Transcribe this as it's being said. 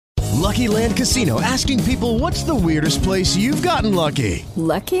Lucky Land Casino, asking people, what's the weirdest place you've gotten lucky?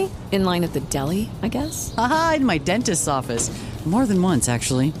 Lucky? In line at the deli, I guess? Aha, in my dentist's office. More than once,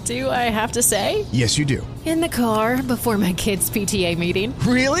 actually. Do I have to say? Yes, you do. In the car before my kids' PTA meeting.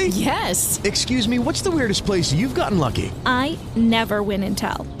 Really? Yes. Excuse me, what's the weirdest place you've gotten lucky? I never win and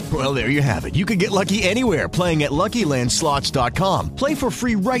tell. Well, there you have it. You can get lucky anywhere, playing at LuckyLandSlots.com. Play for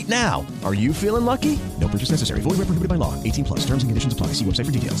free right now. Are you feeling lucky? No purchase necessary. Void where prohibited by law. 18 plus. Terms and conditions apply. See website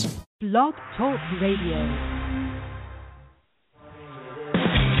for details. Blog Talk Radio.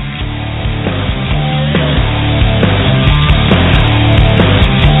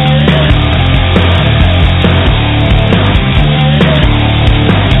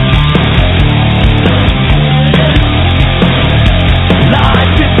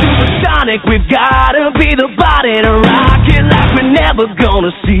 We've gotta be the body to rock it like we're never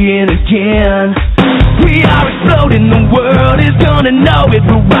gonna see it again. We are exploding, the world is gonna know it.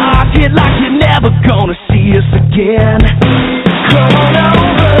 We'll rock it like you're never gonna see us again. Come on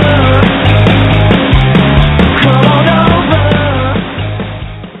over. Come on over.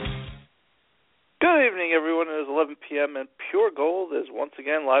 Good evening, everyone. It is 11 p.m. and Pure Gold is once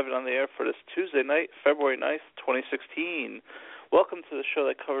again live and on the air for this Tuesday night, February 9th, 2016. Welcome to the show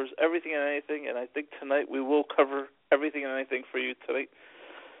that covers everything and anything, and I think tonight we will cover everything and anything for you tonight.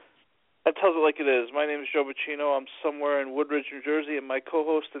 That tells it like it is. My name is Joe Bacino. I'm somewhere in Woodridge, New Jersey, and my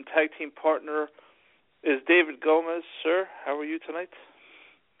co-host and tag team partner is David Gomez. Sir, how are you tonight?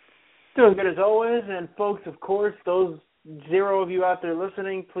 Doing good as always, and folks, of course, those 0 of you out there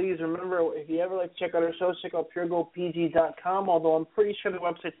listening, please remember, if you ever like to check out our shows, check out puregoldpg.com, although I'm pretty sure the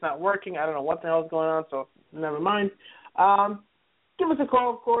website's not working. I don't know what the hell's going on, so never mind. Give us a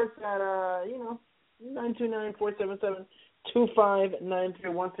call, of course, at,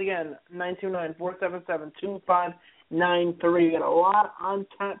 929-477-2593. Once again, 929-477-2593. We got a lot on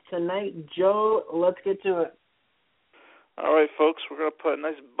tap tonight. Joe, let's get to it. All right, folks, we're going to put a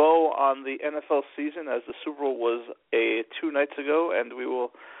nice bow on the NFL season as the Super Bowl was 2 nights ago, and we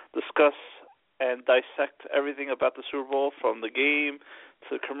will discuss and dissect everything about the Super Bowl, from the game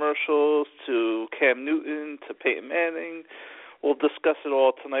to commercials to Cam Newton to Peyton Manning. We'll discuss it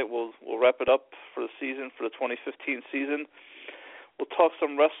all tonight. We'll wrap it up for the season, for the 2015 season. We'll talk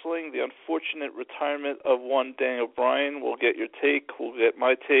some wrestling, the unfortunate retirement of one Daniel Bryan. We'll get your take. We'll get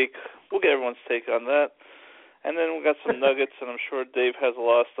my take. We'll get everyone's take on that. And then we got some nuggets, and I'm sure Dave has a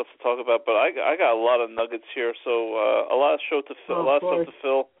lot of stuff to talk about. But I got a lot of nuggets here, so a lot of show to fill, a lot of stuff to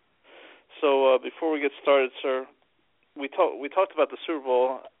fill. So before we get started, sir, we talked about the Super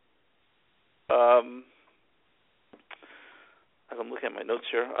Bowl. As I'm looking at my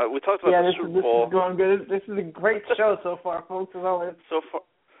notes here, we talked about the Super Bowl. This is going good. This is a great show so far, folks. As always. So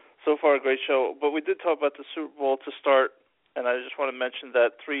far, a great show. But we did talk about the Super Bowl to start, and I just want to mention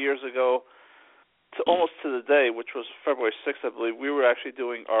that 3 years ago, almost to the day, which was February 6th, I believe, we were actually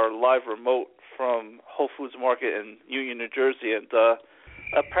doing our live remote from Whole Foods Market in Union, New Jersey, and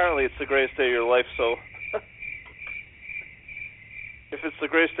apparently it's the greatest day of your life. So if it's the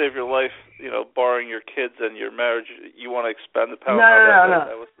greatest day of your life, barring your kids and your marriage, you want to expand the power.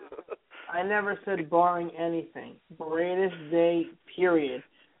 No. I never said barring anything. Greatest day, period.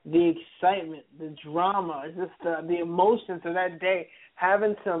 The excitement, the drama, just the emotions of that day,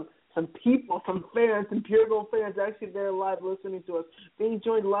 having some people, some fans, some Pure Gold fans actually there live listening to us, being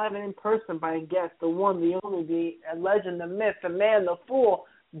joined live and in person by a guest, the one, the only, the legend, the myth, the man, the fool,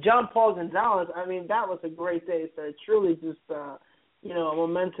 John Paul Gonzalez. I mean, that was a great day, sir. Truly just, a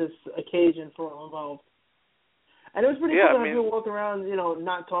momentous occasion for all involved. And it was pretty cool to have people walk around,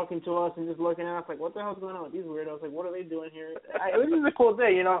 not talking to us and just looking at us like, what the hell's going on with these weirdos? Like, what are they doing here? It was just a cool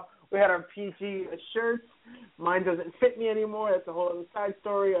day, We had our PG shirts. Mine doesn't fit me anymore. That's a whole other side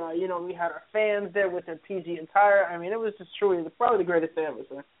story. We had our fans there with their PG attire. I mean, it was just truly probably the greatest day ever,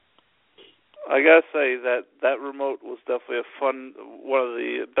 sir. I got to say that remote was definitely one of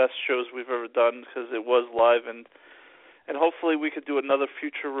the best shows we've ever done, because it was live, and hopefully we could do another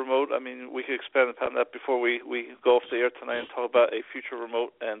future remote. I mean, we could expand upon that before we go off the air tonight and talk about a future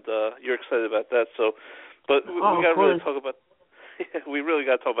remote, and you're excited about that. So, but we got to really talk about. We really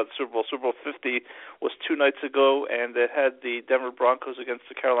got to talk about the Super Bowl. Super Bowl 50 was 2 nights ago, and it had the Denver Broncos against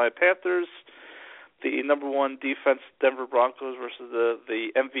the Carolina Panthers. The number one defense, Denver Broncos, versus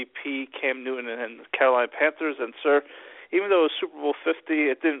the MVP, Cam Newton, and the Carolina Panthers. And, sir, even though it was Super Bowl 50,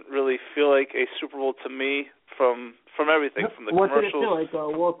 it didn't really feel like a Super Bowl to me from everything, from the commercials. What did it feel like,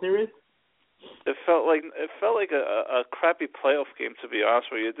 World Series? It felt like a crappy playoff game, to be honest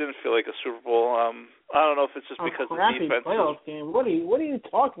with you. It didn't feel like a Super Bowl. I don't know if it's just because the defense. A crappy playoff game? What are you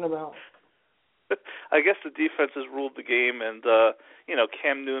talking about? I guess the defense has ruled the game, and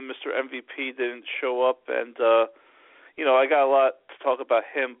Cam Newton, Mr. MVP, didn't show up, and I got a lot to talk about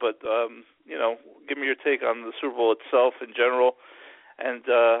him, but give me your take on the Super Bowl itself in general, and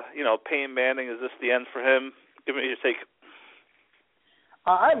Peyton Manning, is this the end for him? Give me your take.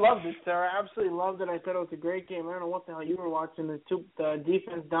 I loved it, sir. I absolutely loved it. I thought it was a great game. I don't know what the hell you were watching. The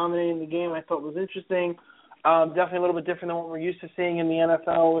defense dominating the game I thought was interesting. Definitely a little bit different than what we're used to seeing in the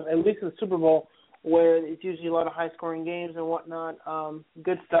NFL, at least in the Super Bowl, where it's usually a lot of high-scoring games and whatnot.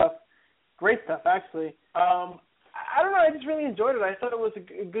 Good stuff. Great stuff, actually. I don't know. I just really enjoyed it. I thought it was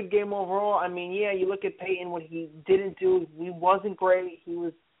a good game overall. I mean, yeah, you look at Peyton, what he didn't do. He wasn't great. He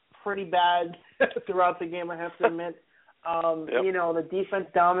was pretty bad throughout the game, I have to admit. Yep. The defense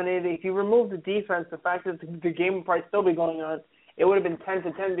dominated. If you remove the defense, the fact that the game would probably still be going on, it would have been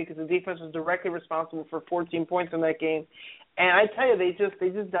 10-10 because the defense was directly responsible for 14 points in that game. And I tell you, they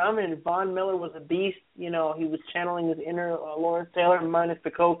just dominated. Von Miller was a beast. He was channeling his inner Lawrence Taylor minus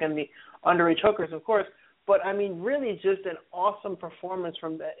the coke and the underage hookers, of course. But, I mean, really just an awesome performance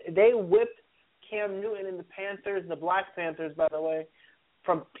from that. They whipped Cam Newton and the Panthers, the Black Panthers, by the way,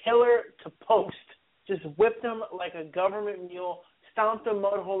 from pillar to post. Just whipped them like a government mule, stomped a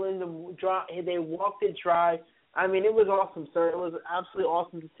mud hole in the dry. They walked it dry. I mean, it was awesome, sir. It was absolutely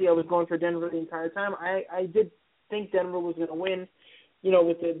awesome to see. I was going for Denver the entire time. I did think Denver was going to win,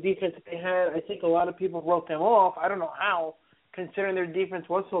 with the defense that they had. I think a lot of people wrote them off. I don't know how, considering their defense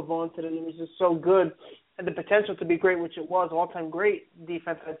was so vaunted and it was just so good. Had the potential to be great, which it was, all-time great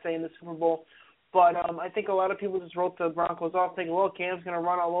defense, I'd say, in the Super Bowl. But I think a lot of people just wrote the Broncos off thinking, well, Cam's going to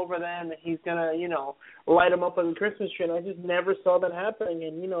run all over them and he's going to, light them up on the Christmas tree. And I just never saw that happening.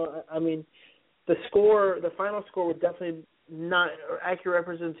 And, I mean, the final score was definitely not an accurate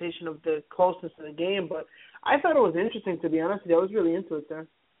representation of the closeness of the game. But I thought it was interesting, to be honest with you. I was really into it there.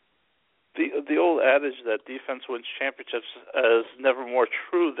 The old adage that defense wins championships is never more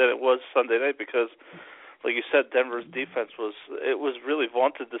true than it was Sunday night because, like you said, Denver's defense was really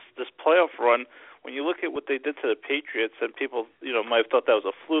vaunted this playoff run. When you look at what they did to the Patriots, and people might have thought that was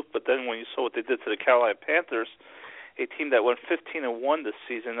a fluke, but then when you saw what they did to the Carolina Panthers, a team that went 15-1 this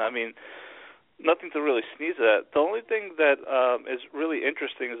season, I mean, nothing to really sneeze at. The only thing that is really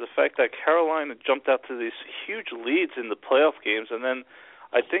interesting is the fact that Carolina jumped out to these huge leads in the playoff games, and then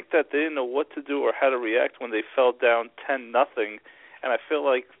I think that they didn't know what to do or how to react when they fell down 10-0. And I feel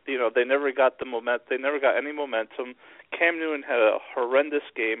like, they never got the momentum. They never got any momentum. Cam Newton had a horrendous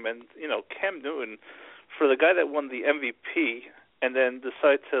game. And, Cam Newton, for the guy that won the MVP and then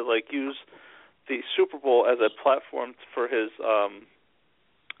decided to, use the Super Bowl as a platform for his,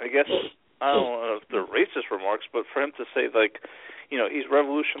 I guess, I don't know if they're racist remarks, but for him to say, he's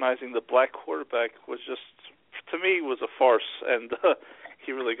revolutionizing the black quarterback was just, to me, was a farce. And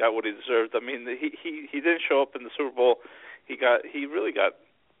he really got what he deserved. I mean, he didn't show up in the Super Bowl. He really got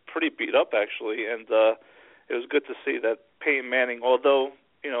pretty beat up, actually, and it was good to see that Peyton Manning, although,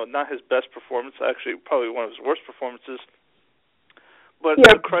 not his best performance, actually probably one of his worst performances, but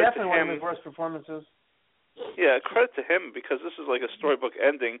credit to him. One of his worst performances. Yeah, credit to him because this is like a storybook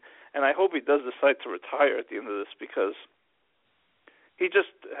ending, and I hope he does decide to retire at the end of this because he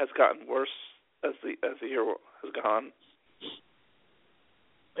just has gotten worse as the year has gone.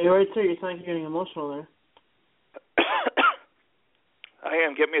 Are you right, sir? You sound like you're getting emotional there. I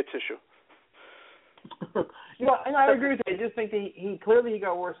am. Get me a tissue. I agree with you. I just think that he clearly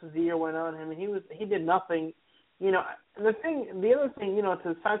got worse as the year went on. I mean, he did nothing. The other thing,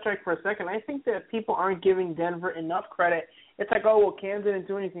 to sidetrack for a second, I think that people aren't giving Denver enough credit. It's like, oh well, Cam didn't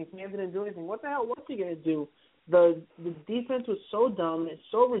do anything. What the hell? What's he gonna do? The defense was so dominant,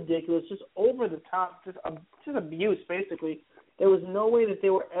 so ridiculous, just over the top, just abuse basically. There was no way that they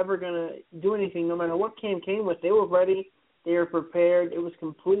were ever gonna do anything, no matter what Cam came with. They were ready. They were prepared. It was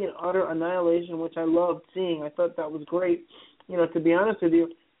complete and utter annihilation, which I loved seeing. I thought that was great, to be honest with you.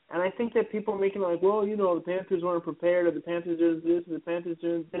 And I think that people are making well, the Panthers weren't prepared, or the Panthers did this, or the Panthers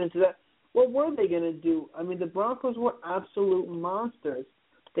didn't do that. What were they going to do? I mean, the Broncos were absolute monsters.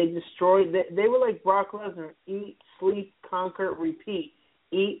 They destroyed. They were like Brock Lesnar: eat, sleep, conquer, repeat.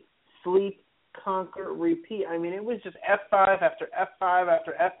 Eat, sleep, conquer, repeat. I mean, it was just F5 after F5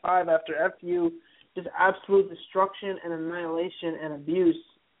 after F5 after FU. Just absolute destruction and annihilation and abuse,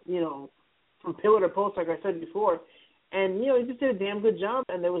 from pillar to post, like I said before. And, he just did a damn good job,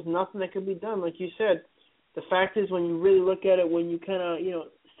 and there was nothing that could be done. Like you said, the fact is when you really look at it, when you kind of,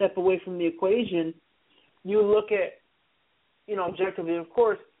 step away from the equation, you look at, objectively, of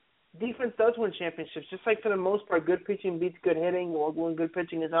course, defense does win championships. Just like for the most part, good pitching beats good hitting, or when good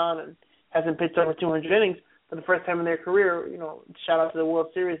pitching is on and hasn't pitched over 200 innings. for the first time in their career. Shout out to the World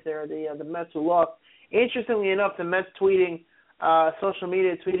Series there, the Mets who lost. Interestingly enough, the Mets tweeting, social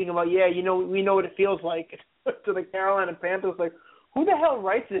media tweeting about, we know what it feels like to the Carolina Panthers. Like, who the hell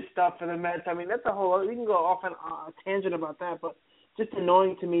writes this stuff for the Mets? I mean, that's a whole. We can go off on a tangent about that, but just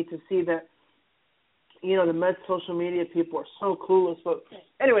annoying to me to see that. The Mets social media people are so clueless. But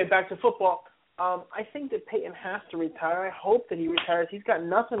anyway, back to football. I think that Peyton has to retire. I hope that he retires. He's got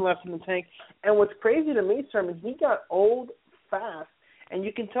nothing left in the tank. And what's crazy to me, Sermon, he got old fast, and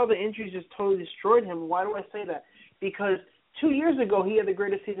you can tell the injuries just totally destroyed him. Why do I say that? Because 2 years ago he had the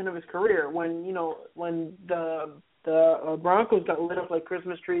greatest season of his career when the Broncos got lit up like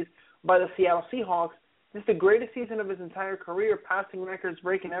Christmas trees by the Seattle Seahawks. This is the greatest season of his entire career, passing records,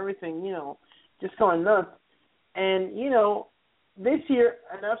 breaking everything, just going nuts. And, this year,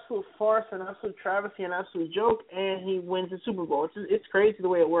 an absolute farce, an absolute travesty, an absolute joke, and he wins the Super Bowl. It's crazy the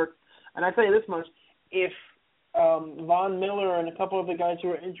way it works. And I tell you this much, if Von Miller and a couple of the guys who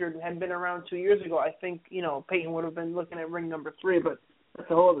were injured had been around 2 years ago, I think, Peyton would have been looking at ring number 3, but that's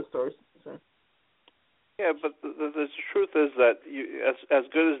a whole other story. So. Yeah, but the truth is that as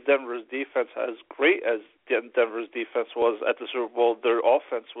good as Denver's defense, as great as Denver's defense was at the Super Bowl, their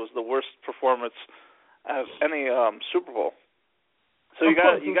offense was the worst performance of any Super Bowl. So you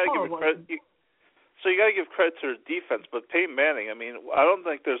got to give credit. So you got to give credit to their defense. But Peyton Manning, I mean, I don't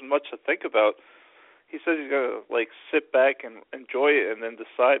think there's much to think about. He says he's going to sit back and enjoy it and then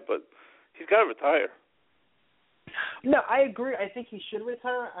decide, but he's got to retire. No, I agree. I think he should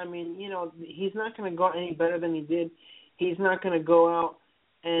retire. I mean, he's not going to go out any better than he did. He's not going to go out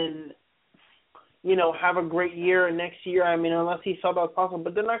and, have a great year next year. I mean, unless he saw that was possible.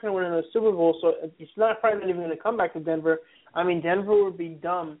 But they're not going to win another Super Bowl, so it's probably not even going to come back to Denver. I mean, Denver would be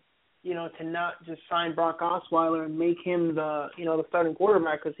dumb, to not just sign Brock Osweiler and make him the starting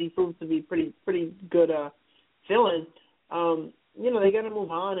quarterback because he proved to be pretty good fill-in. They got to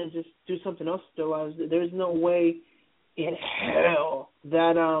move on and just do something else with their lives. There's no way in hell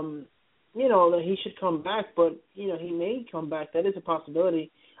that that he should come back, but he may come back. That is a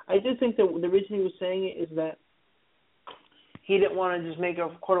possibility. I do think that the reason he was saying it is that he didn't want to just make a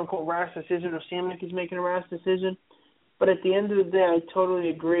quote-unquote rash decision or seem like he's making a rash decision. But at the end of the day, I totally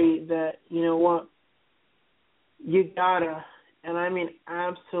agree that, you gotta, and I mean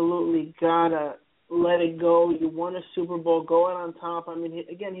absolutely gotta, let it go. You won a Super Bowl, go out on top. I mean,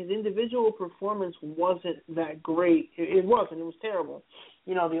 again, his individual performance wasn't that great. It wasn't. It was terrible.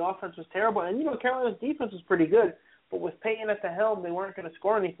 The offense was terrible. And, Carolina's defense was pretty good. But with Peyton at the helm, they weren't going to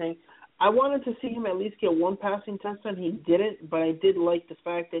score anything. I wanted to see him at least get one passing touchdown. He didn't, but I did like the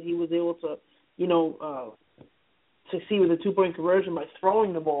fact that he was able to, succeed with a 2-point conversion by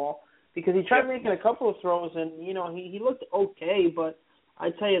throwing the ball, because he tried making a couple of throws and, he looked okay, but I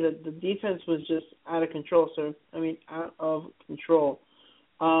tell you that the defense was just out of control, sir. I mean, out of control.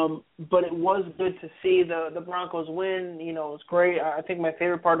 But it was good to see the Broncos win. It was great. I think my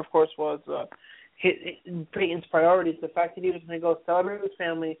favorite part, of course, was Peyton's priorities, the fact that he was going to go celebrate with his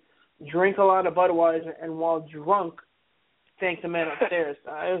family, drink a lot of Budweiser, and while drunk, thank the man upstairs.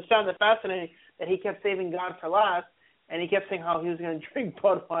 It sounded fascinating that he kept saving God for last, and he kept saying how he was going to drink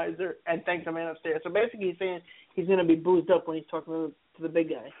Budweiser and thank the man upstairs. So basically he's saying he's going to be boozed up when he's talking to the big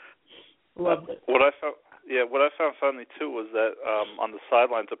guy. Loved it. What I found funny, too, was that on the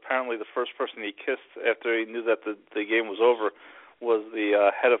sidelines, apparently the first person he kissed after he knew that the game was over was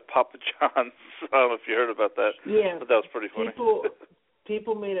the head of Papa John's. I don't know if you heard about that. Yeah. But that was pretty funny.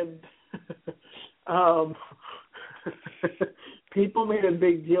 People made people made a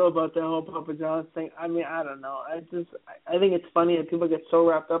big deal about the whole Papa John's thing. I mean, I don't know. I think it's funny that people get so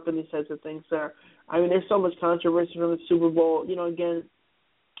wrapped up in these types of things, sir. I mean, there's so much controversy from the Super Bowl. Again,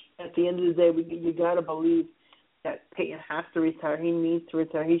 at the end of the day, you got to believe that Peyton has to retire. He needs to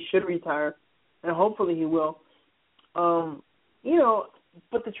retire. He should retire, and hopefully he will.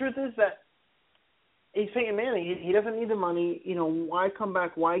 But the truth is that he's Peyton Manning. He doesn't need the money. Why come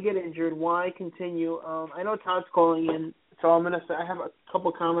back? Why get injured? Why continue? I know Todd's calling in, so I'm going to say I have a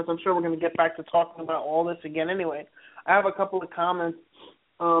couple of comments. I'm sure we're going to get back to talking about all this again anyway. I have a couple of comments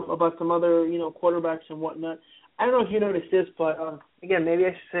about some other, quarterbacks and whatnot. I don't know if you noticed this, but, again, maybe I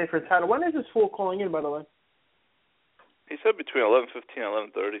should say it for Todd. When is this fool calling in, by the way? He said between 11:15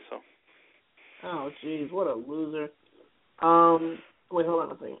 and 11:30, so. Oh, jeez, what a loser. Wait, hold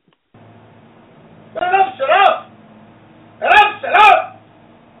on a second. Shut up!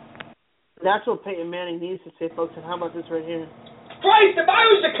 That's what Peyton Manning needs to say, folks, and how about this right here? Christ, if I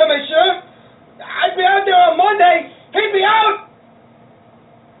was the commissioner, I'd be out there on Monday. He'd be out.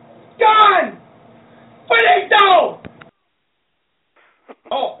 Gone. Finito.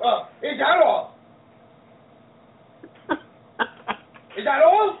 Is that all?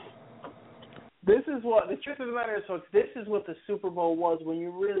 is what the truth of the matter is, folks. This is what the Super Bowl was when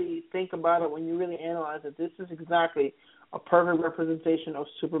you really think about it, when you really analyze it. This is exactly a perfect representation of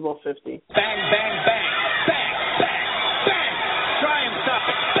Super Bowl 50. Bang, bang, bang, bang, bang, bang. Try and stop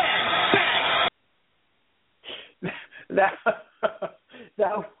it. Bang,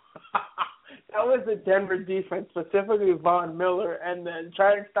 bang. That was the Denver defense, specifically Von Miller, and then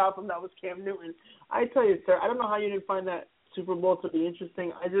trying to stop him, that was Cam Newton. I tell you, sir, I don't know how you didn't find that Super Bowl to be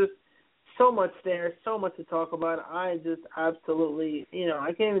interesting. So much there, so much to talk about. I just absolutely,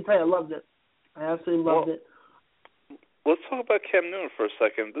 I can't even tell you I loved it. I absolutely loved it. Let's talk about Cam Newton for a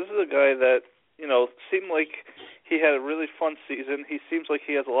second. This is a guy that, seemed like he had a really fun season. He seems like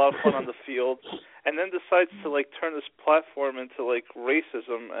he has a lot of fun on the field, and then decides to, turn this platform into,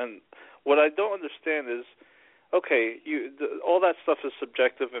 racism. And what I don't understand is, okay, all that stuff is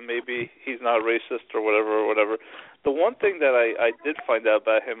subjective, and maybe he's not racist or whatever. The one thing that I did find out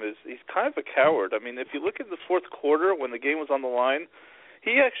about him is he's kind of a coward. I mean, if you look at the fourth quarter when the game was on the line,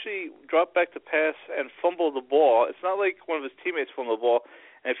 he actually dropped back to pass and fumbled the ball. It's not like one of his teammates fumbled the ball.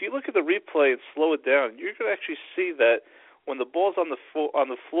 And if you look at the replay and slow it down, you're going to actually see that when the ball's on the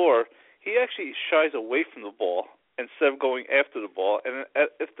floor, he actually shies away from the ball instead of going after the ball. And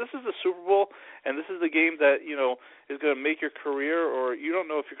if this is the Super Bowl and this is the game that, is going to make your career, or you don't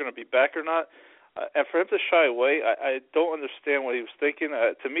know if you're going to be back or not, and for him to shy away, I don't understand what he was thinking.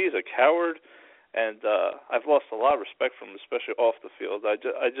 To me, he's a coward, and I've lost a lot of respect for him, especially off the field.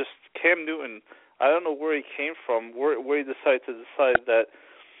 Cam Newton, I don't know where he came from, where he decided that,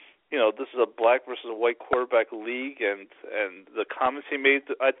 this is a black versus a white quarterback league, and the comments he made.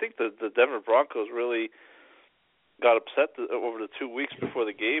 I think the Denver Broncos really got upset over the 2 weeks before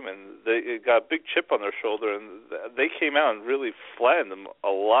the game, and they got a big chip on their shoulder, and they came out and really flattened them a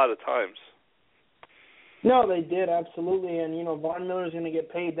lot of times. No, they did, absolutely, and Von Miller's going to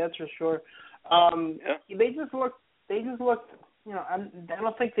get paid, that's for sure. They just looked. I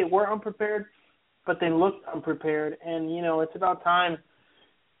don't think they were unprepared, but they looked unprepared, and it's about time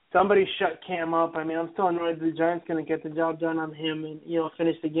somebody shut Cam up. I mean, I'm still annoyed the Giants going to get the job done on him and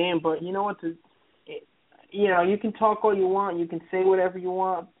finish the game, but you know what? You can talk all you want, you can say whatever you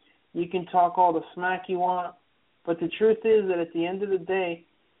want, you can talk all the smack you want, but the truth is that at the end of the day,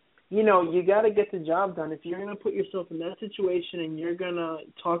 you got to get the job done. If you're going to put yourself in that situation and you're going to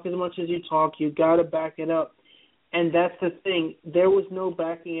talk as much as you talk, you got to back it up. And that's the thing. There was no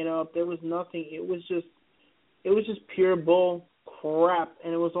backing it up. There was nothing. It was just pure bull crap.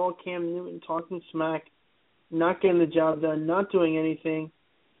 And it was all Cam Newton talking smack, not getting the job done, not doing anything,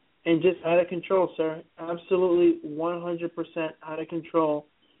 and just out of control, sir. Absolutely 100% out of control.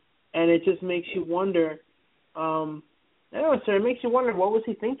 And it just makes you wonder, I don't know, sir, it makes you wonder, what was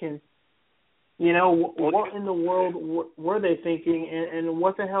he thinking? What in the world were they thinking, and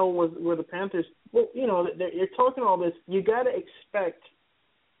what the hell were the Panthers? Well, you're talking all this. You got to expect,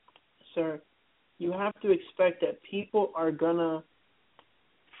 sir, you have to expect that people are going to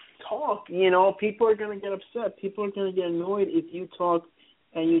talk. People are going to get upset. People are going to get annoyed if you talk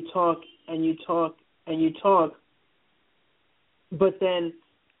and you talk and you talk and you talk. But then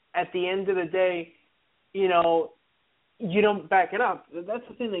at the end of the day, you don't back it up. That's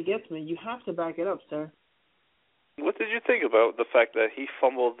the thing that gets me. You have to back it up, sir. What did you think about the fact that he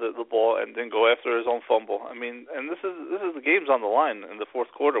fumbled the ball and didn't go after his own fumble? I mean, and this is the game's on the line in the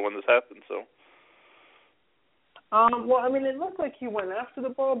fourth quarter when this happened. So. Well, I mean, it looked like he went after the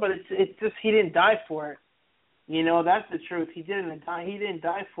ball, but it's just he didn't die for it. That's the truth. He didn't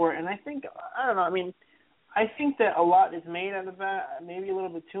die for it, and I think I don't know. I mean, I think that a lot is made out of that, maybe a little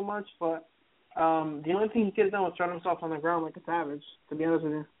bit too much, but. The only thing he could have done was throw himself on the ground like a savage, to be honest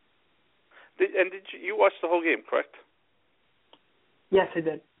with you. Did you watch the whole game, correct? Yes, I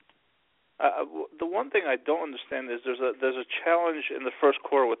did. The one thing I don't understand is there's a challenge in the first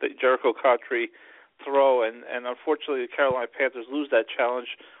quarter with the Jericho Cottree throw, and unfortunately the Carolina Panthers lose that challenge,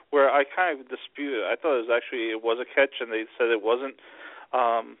 where I kind of dispute it. I thought it was a catch, and they said it wasn't.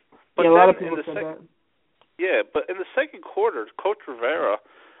 But a lot of people said that. Yeah, but in the second quarter, Coach Rivera,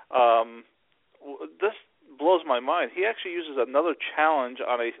 this blows my mind. He actually uses another challenge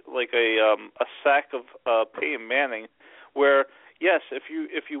on a sack of Peyton Manning, where yes, if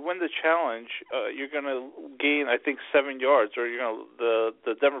you win the challenge, you're going to gain, I think, 7 yards, or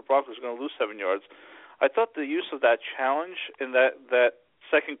the Denver Broncos are going to lose 7 yards. I thought the use of that challenge in that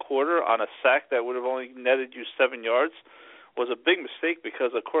second quarter on a sack that would have only netted you 7 yards was a big mistake,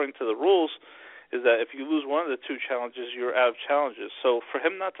 because according to the rules, is that if you lose one of the two challenges, you're out of challenges. So for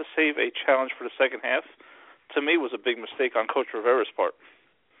him not to save a challenge for the second half, to me, was a big mistake on Coach Rivera's part.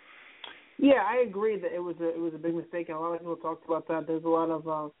 Yeah, I agree that it was a big mistake, and a lot of people talked about that. There's a lot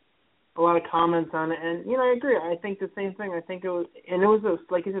of a lot of comments on it, and I agree. I think the same thing. I think it was, and it was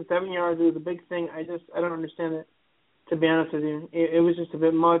like you said, 7 yards. It was a big thing. I don't understand it. To be honest with you, it was just a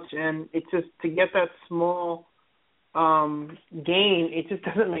bit much, and it's just to get that small gain. It just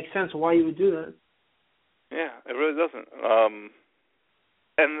doesn't make sense why you would do that. Yeah, it really doesn't.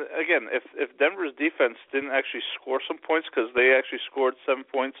 And again, if Denver's defense didn't actually score some points, because they actually scored 7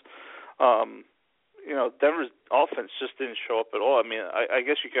 points, Denver's offense just didn't show up at all. I mean, I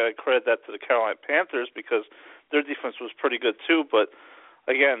guess you got to credit that to the Carolina Panthers because their defense was pretty good too. But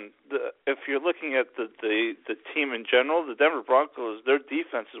again, if you're looking at the team in general, the Denver Broncos, their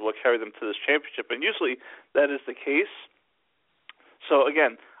defense is what carried them to this championship, and usually that is the case. So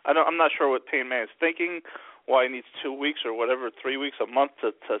again, I'm not sure what Peyton Manning is thinking, why he needs 2 weeks or whatever, 3 weeks, a month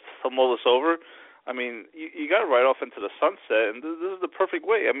to mull this over. I mean, you got to ride off into the sunset, and this is the perfect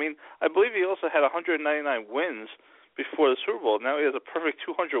way. I mean, I believe he also had 199 wins before the Super Bowl. Now he has a perfect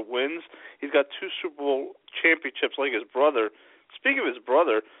 200 wins. He's got 2 Super Bowl championships like his brother. Speaking of his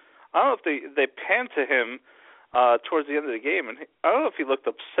brother, I don't know if they panned to him towards the end of the game, and I don't know if he looked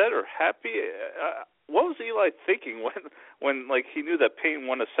upset or happy. What was Eli thinking when like he knew that Peyton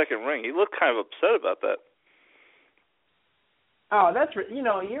won a second ring? He looked kind of upset about that. Oh, that's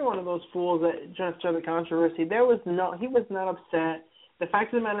you're one of those fools that just stir the controversy. He was not upset. The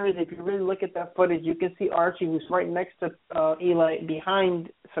fact of the matter is, if you really look at that footage, you can see Archie, who's right next to Eli, behind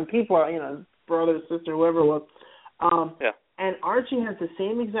some people, brother, sister, whoever it was. Yeah. And Archie has the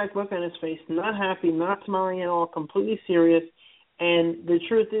same exact look on his face, not happy, not smiling at all, completely serious. And the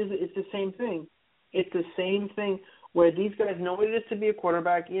truth is, it's the same thing. It's the same thing where these guys know what it is to be a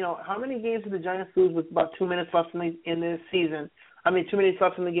quarterback. How many games did the Giants lose with about 2 minutes left in this season? 2 minutes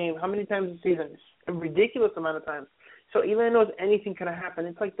left in the game. How many times this season? A ridiculous amount of times. So Eli knows anything could have happened.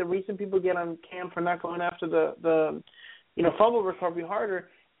 It's like the reason people get on Cam for not going after the fumble recovery harder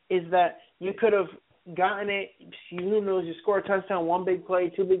is that you could have gotten it. You know, you score a touchdown, 1 big play,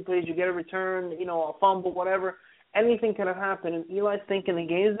 2 big plays, you get a return, a fumble, whatever. Anything could have happened. And Eli's thinking the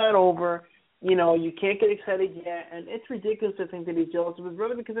game's not over. You can't get excited yet. And it's ridiculous to think that he's jealous of his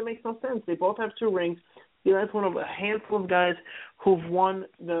brother because it makes no sense. They both have 2 rings. Eli's one of a handful of guys who've won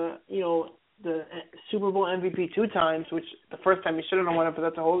the Super Bowl MVP 2 times, which the first time he shouldn't have won it, but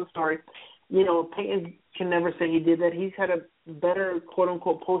that's a whole other story. Peyton can never say he did that. He's had a better,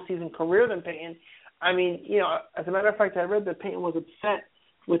 quote-unquote, postseason career than Peyton. I mean, as a matter of fact, I read that Peyton was upset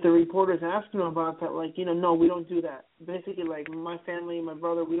with the reporters asking him about that, like, no, we don't do that. Basically, like, my family, my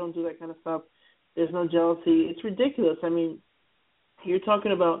brother, we don't do that kind of stuff. There's no jealousy. It's ridiculous. I mean, you're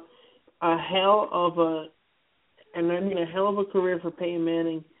talking about a hell of a career for Peyton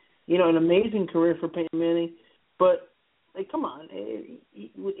Manning, an amazing career for Peyton Manning. But, like, come on.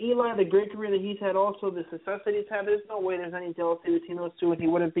 With Eli, the great career that he's had also, the success that he's had, there's no way there's any jealousy between those two, and he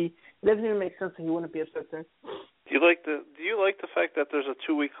wouldn't be. It doesn't even make sense that he wouldn't be upset there. Do you like the fact that there's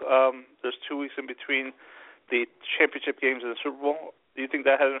 2 weeks in between the championship games and the Super Bowl? Do you think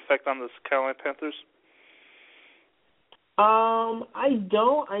that had an effect on the Carolina Panthers? I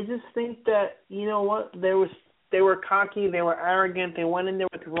don't. I just think that, what, they were cocky, they were arrogant, they went in there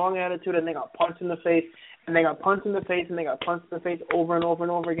with the wrong attitude, and they got punched in the face, and they got punched in the face, and they got punched in the face over and over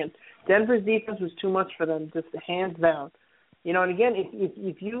and over again. Denver's defense was too much for them, just hands down. And again,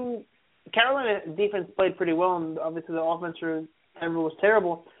 if you Carolina defense played pretty well, and obviously the offense for Denver was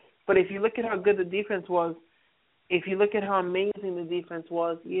terrible. But if you look at how good the defense was, if you look at how amazing the defense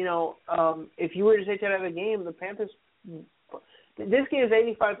was, if you were to take that out of the game, the Panthers. This game is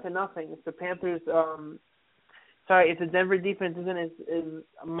 85-0. If the Panthers, if the Denver defense isn't as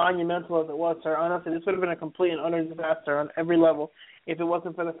monumental as it was, sir, honestly, this would have been a complete and utter disaster on every level if it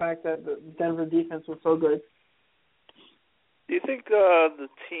wasn't for the fact that the Denver defense was so good. Do you think how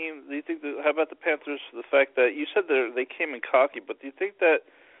about the Panthers, the fact that you said they came in cocky, but do you think that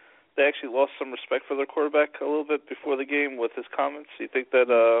they actually lost some respect for their quarterback a little bit before the game with his comments? Do you think that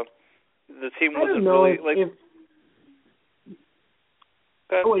the team wasn't really like...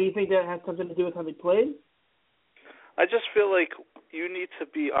 What, do you think that has something to do with how they played? I just feel like you need to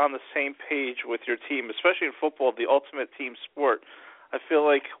be on the same page with your team, especially in football, the ultimate team sport. I feel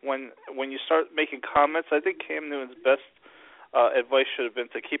like when you start making comments, I think Cam Newton's best advice should have been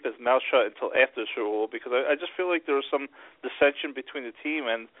to keep his mouth shut until after the Super Bowl, because I just feel like there was some dissension between the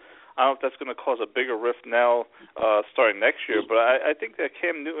team, and I don't know if that's going to cause a bigger rift now starting next year. But I think that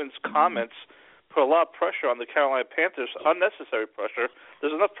Cam Newton's comments put a lot of pressure on the Carolina Panthers, unnecessary pressure.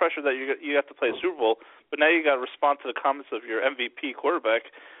 There's enough pressure that you have to play a Super Bowl, but now you got to respond to the comments of your MVP quarterback.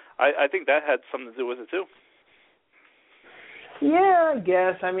 I think that had something to do with it too. Yeah, I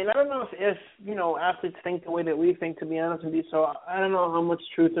guess. I mean, I don't know if athletes think the way that we think, to be honest with you. So I don't know how much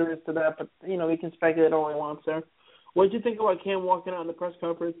truth there is to that, but we can speculate all we want there. What did you think about Cam walking out in the press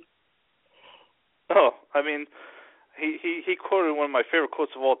conference? Oh, I mean, he quoted one of my favorite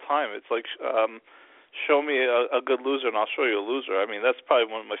quotes of all time. It's like, show me a good loser and I'll show you a loser. I mean, that's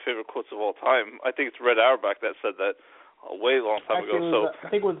probably one of my favorite quotes of all time. I think it's Red Auerbach that said that a way long time ago. I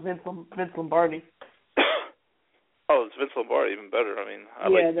think it was Vince Lombardi. Oh, it's Vince Lombardi, even better. I mean,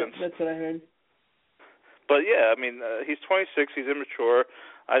 like Vince. That's what I heard. But yeah, I mean, he's 26. He's immature.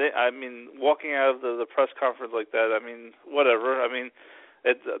 I mean, walking out of the press conference like that. I mean, whatever. I mean,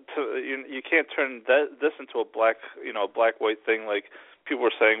 you can't turn this into a black-white thing. Like people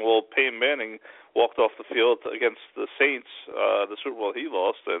were saying, well, Peyton Manning walked off the field against the Saints, the Super Bowl he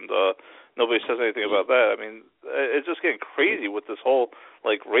lost, and nobody says anything about that. I mean, it's just getting crazy with this whole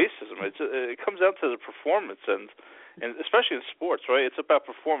racism. It comes down to the performance and especially in sports, right? It's about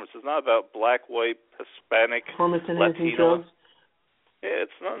performance. It's not about black, white, Hispanic, Latino. Yeah,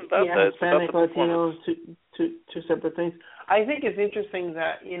 it's not about that. Hispanic, it's about Latino, two separate things. I think it's interesting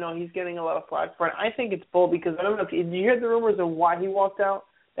that he's getting a lot of flack for it. I think it's bull because I don't know. Did you hear the rumors of why he walked out?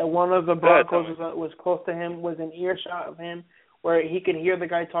 That one of the Broncos was close to him, was an earshot of him, where he could hear the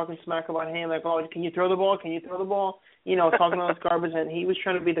guy talking smack about him, like, oh, can you throw the ball? Can you throw the ball? Talking all this garbage, and he was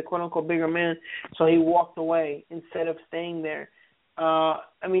trying to be the quote-unquote bigger man, so he walked away instead of staying there.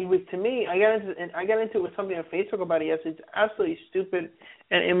 I mean, to me, I got into it with something on Facebook about it yesterday. It's absolutely stupid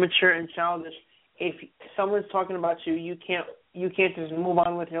and immature and childish. If someone's talking about you, you can't just move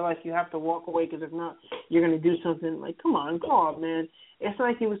on with your life. You have to walk away because if not, you're going to do something. Like, come on, go off, man. It's not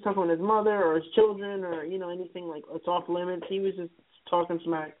like he was talking with his mother or his children or anything like it's off limits. He was just talking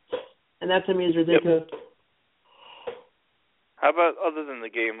smack, and that to me is ridiculous. Yep. How about other than the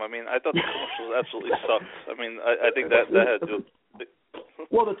game? I mean, I thought the commercials absolutely sucked. I mean, I think that had to.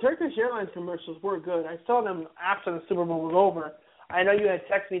 Well, the Turkish Airlines commercials were good. I saw them after the Super Bowl was over. I know you had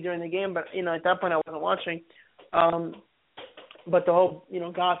texted me during the game, but at that point I wasn't watching. But the whole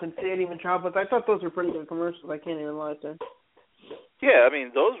Gotham Stadium and Metropolis, I thought those were pretty good commercials. I can't even lie to you. Yeah, I mean,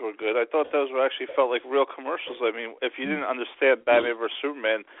 those were good. I thought those were actually felt like real commercials. I mean, if you didn't understand Batman vs.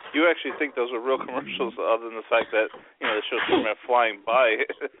 Superman, you actually think those were real commercials other than the fact that, they show Superman flying by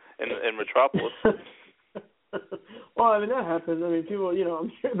in Metropolis. Well, I mean, that happens. I mean, people,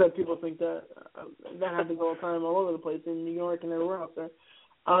 I'm sure that people think that happens all the time all over the place in New York and everywhere else there.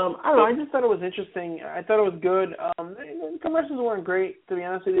 I don't know. I just thought it was interesting. I thought it was good. The commercials weren't great, to be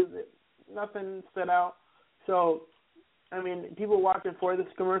honest with you. Nothing stood out. So, I mean, people watch it for this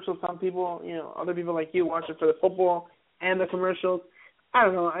commercial. Some people, other people like you watch it for the football and the commercials. I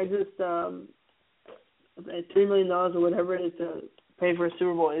don't know. I just $3 million or whatever it is to pay for a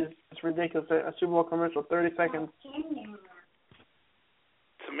Super Bowl is ridiculous. A Super Bowl commercial, 30 seconds.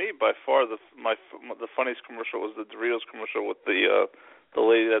 To me, by far, the funniest commercial was the Doritos commercial with the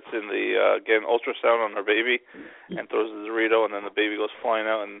lady that's in getting ultrasound on her baby and throws the Dorito, and then the baby goes flying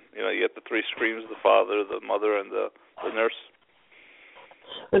out, and you get the three screams: the father, the mother, and the nurse.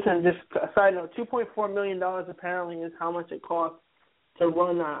 Listen, just a side note: $2.4 million apparently is how much it costs to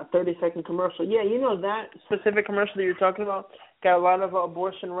run a 30-second commercial. Yeah, that specific commercial that you're talking about got a lot of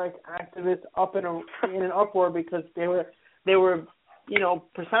abortion rights activists up in an uproar because they were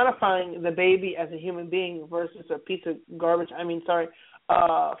personifying the baby as a human being versus a piece of garbage.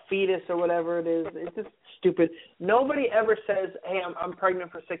 Fetus or whatever it is. It's just stupid. Nobody ever says, "Hey, I'm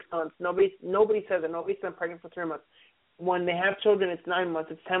pregnant for 6 months." Nobody says it. Nobody says I'm pregnant for 3 months. When they have children, it's 9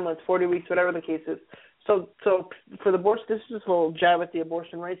 months, it's 10 months, 40 weeks, whatever the case is. So for the abortion, this is this whole jab at the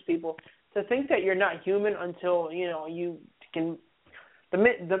abortion rights people to think that you're not human until you can.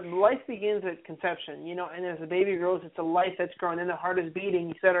 The life begins at conception, and as the baby grows, it's a life that's growing, and the heart is beating,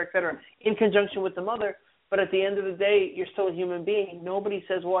 et cetera, in conjunction with the mother. But at the end of the day, you're still a human being. Nobody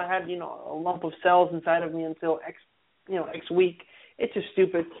says, well, I had, a lump of cells inside of me until X week. It's just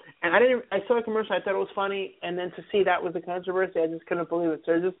stupid. And I saw a commercial, I thought it was funny, and then to see that was a controversy, I just couldn't believe it.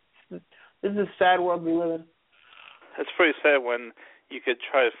 So this is a sad world we live in. It's pretty sad when you could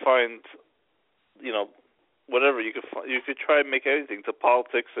try to find, whatever you could try and make anything to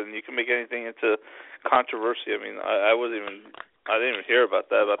politics, and you can make anything into controversy. I mean, I didn't even hear about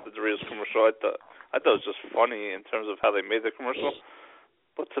that, about the Doritos commercial. I thought it was just funny in terms of how they made the commercial.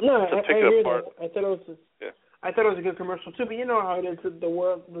 But to pick it apart, I thought it was a good commercial too. But you know how it is, the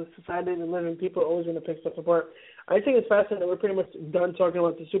world, the society we live in, people are always going to pick stuff apart. I think it's fascinating that we're pretty much done talking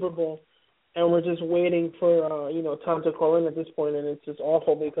about the Super Bowl, and we're just waiting for Tom to call in at this point, and it's just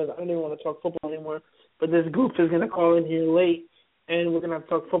awful because I don't even want to talk football anymore. But this goof is going to call in here late, and we're going to have to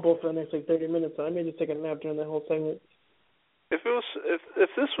talk football for the next 30 minutes. So I may just take a nap during the whole segment. If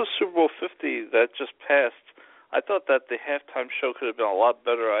this was Super Bowl 50 that just passed, I thought that the halftime show could have been a lot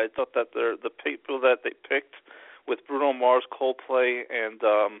better. I thought that the people that they picked with Bruno Mars, Coldplay, and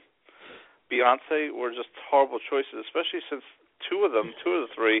Beyonce were just horrible choices, especially since two of the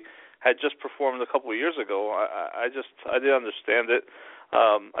three had just performed a couple of years ago. I didn't understand it.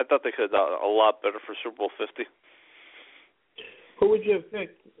 I thought they could have done a lot better for Super Bowl 50. Who would you have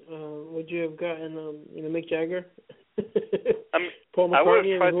picked? Would you have gotten Mick Jagger? Paul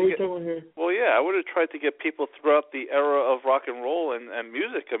McCartney? I would have tried to get people throughout the era of rock and roll and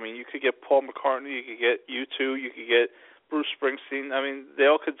music. I mean, you could get Paul McCartney, you could get U2, you could get Bruce Springsteen. I mean, they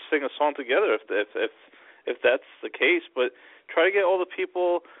all could sing a song together if that's the case. But try to get all the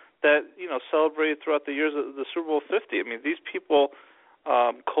people that celebrated throughout the years of the Super Bowl 50. I mean, these people,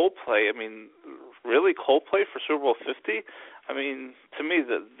 Coldplay. I mean, really Coldplay for Super Bowl 50? I mean, to me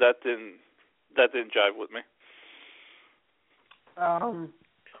that didn't jive with me.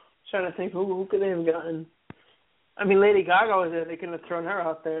 Trying to think who could they have gotten. I mean, Lady Gaga was there. They couldn't have thrown her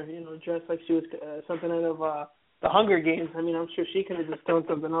out there, dressed like she was something out of the Hunger Games. I mean, I'm sure she could have just thrown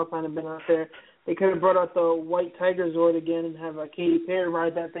something else and been out there. They could have brought out the White Tiger Zord again and have Katy Perry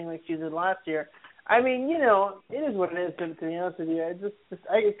ride that thing like she did last year. I mean, it is what it is. To be honest with you,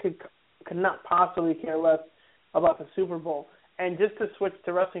 I could not possibly care less about the Super Bowl. And just to switch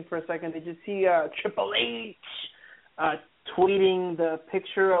to wrestling for a second, did you see Triple H tweeting the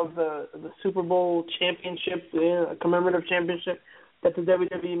picture of the Super Bowl championship, commemorative championship that the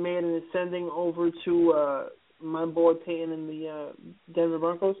WWE made and is sending over to my boy Peyton and the Denver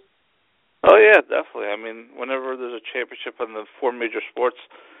Broncos? Oh, yeah, definitely. I mean, whenever there's a championship in the four major sports,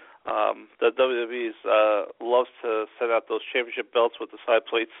 the WWE loves to send out those championship belts with the side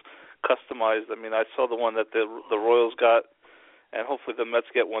plates customized. I mean, I saw the one that the Royals got, and hopefully the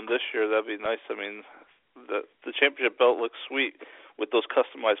Mets get one this year. That'd be nice. I mean, the championship belt looks sweet with those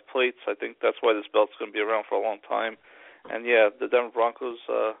customized plates. I think that's why this belt's going to be around for a long time. And, yeah, the Denver Broncos,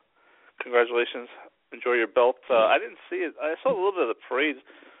 congratulations. Enjoy your belt. I didn't see it. I saw a little bit of the parade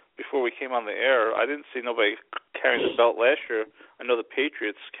before we came on the air. I didn't see nobody carrying the belt last year. I know the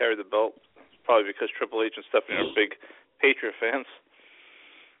Patriots carry the belt, probably because Triple H and Stephanie are big Patriot fans.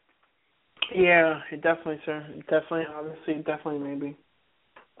 Yeah, definitely, sir. Definitely, obviously, definitely, maybe.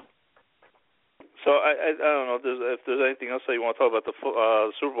 So I don't know if there's anything else that you want to talk about the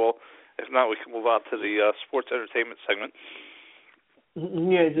Super Bowl. If not, we can move on to the sports entertainment segment.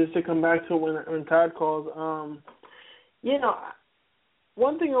 Yeah, just to come back to when Todd calls.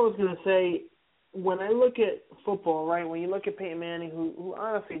 One thing I was going to say, when I look at football, right, when you look at Peyton Manning, who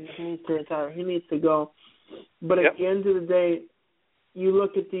honestly just needs to retire, he needs to go. But at the end of the day, you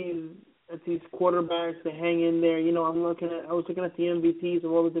look at these quarterbacks that hang in there. I was looking at the MVPs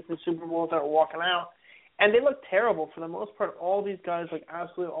of all the different Super Bowls that were walking out, and they look terrible for the most part. All these guys look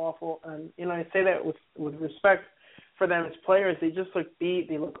absolutely awful, and I say that with respect for them as players. They just look beat.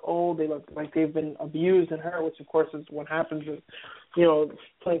 They look old. They look like they've been abused and hurt, which of course is what happens with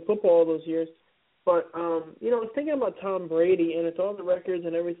playing football all those years. But thinking about Tom Brady and it's all the records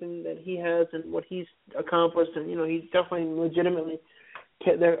and everything that he has and what he's accomplished, and he's definitely legitimately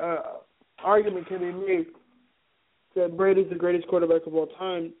argument can be made that Brady's the greatest quarterback of all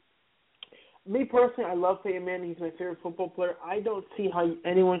time. Me personally, I love Peyton Manning. He's my favorite football player. I don't see how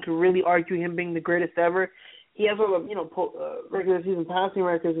anyone can really argue him being the greatest ever. He has all the regular season passing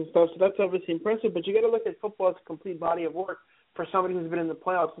records and stuff, so that's obviously impressive. But you got to look at football as a complete body of work for somebody who's been in the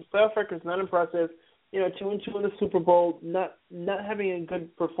playoffs. His playoff record's not impressive. 2-2 in the Super Bowl, not having a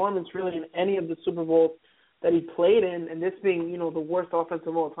good performance really in any of the Super Bowls that he played in, and this being, the worst offense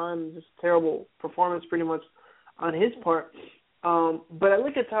of all time, just terrible performance pretty much on his part. But I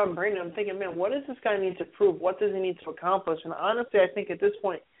look at Tom Brady and I'm thinking, man, what does this guy need to prove? What does he need to accomplish? And honestly, I think at this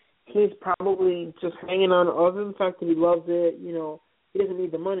point, he's probably just hanging on, other than the fact that he loves it, he doesn't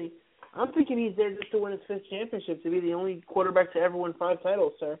need the money. I'm thinking he's there just to win his 5th championship, to be the only quarterback to ever win 5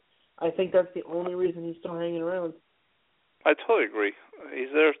 titles, sir. I think that's the only reason he's still hanging around. I totally agree. He's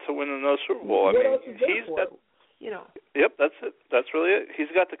there to win another Super Bowl. What else is there for? Yep, that's it. That's really it.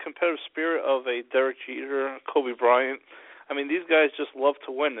 He's got the competitive spirit of a Derek Jeter, Kobe Bryant. I mean, these guys just love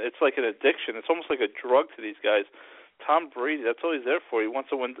to win. It's like an addiction. It's almost like a drug to these guys. Tom Brady, that's all he's there for. He wants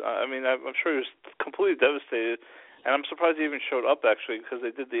to win. I mean, I'm sure he was completely devastated, and I'm surprised he even showed up, actually, because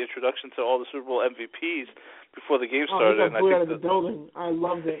they did the introduction to all the Super Bowl MVPs before the game started. He got booed out of the building. I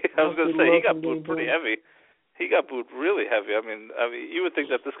loved it. I was going to say, he got booed pretty heavy. He got booed really heavy. I mean, you would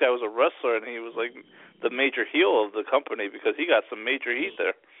think that this guy was a wrestler and he was like the major heel of the company because he got some major heat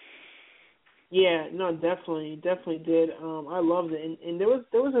there. Yeah, no, definitely did. I loved it, and there was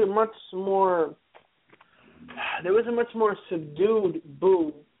a much more there was a much more subdued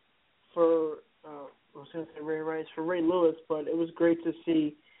boo for I was going to say Ray Rice, for Ray Lewis, but it was great to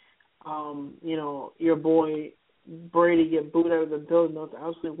see, your boy Brady get booed out of the building. That was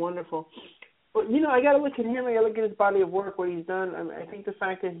absolutely wonderful. But, I got to look at him. I got to look at his body of work, what he's done. I mean, I think the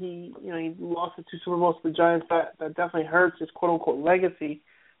fact that he lost the 2 Super Bowls to the Giants, that definitely hurts his quote-unquote legacy.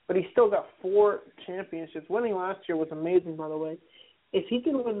 But he still got 4 championships. Winning last year was amazing, by the way. If he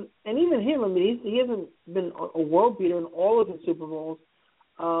can win, and even him, I mean, he hasn't been a world beater in all of his Super Bowls.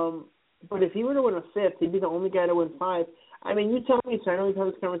 But if he were to win a 5th, he'd be the only guy to win 5. I mean, you tell me, sir, I know we've had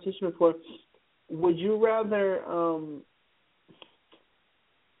this conversation before. Would you rather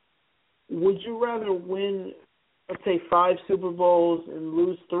win, let's say, 5 Super Bowls and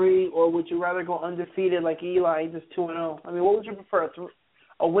lose 3, or would you rather go undefeated like Eli, just 2-0? I mean, what would you prefer?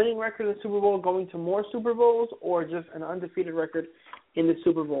 A winning record in the Super Bowl going to more Super Bowls, or just an undefeated record in the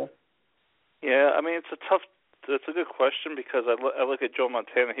Super Bowl? Yeah, I mean, it's a good question because I look at Joe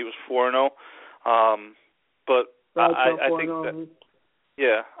Montana. He was 4-0, but I think that,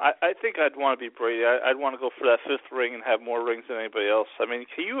 yeah, I think I'd want to be Brady. I'd want to go for that 5th ring and have more rings than anybody else. I mean,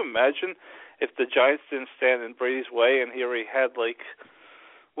 can you imagine if the Giants didn't stand in Brady's way and he already had he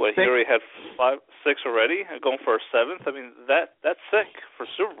already had 6 already, and going for a 7th? I mean, that's sick for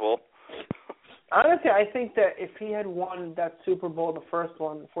Super Bowl. Honestly, I think that if he had won that Super Bowl, the first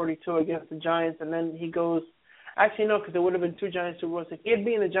one, 42 against the Giants, and then he goes, actually no, because there would have been 2 Giants Super Bowls. If he had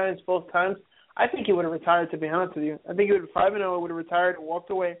been the Giants both times, I think he would have retired, to be honest with you. I think he would have 5-0, would have retired and walked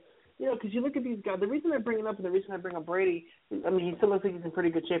away. Because you look at these guys, the reason I bring it up and the reason I bring up Brady, I mean, he still looks like he's in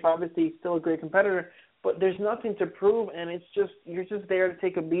pretty good shape. Obviously, he's still a great competitor, but there's nothing to prove, and it's just, you're just there to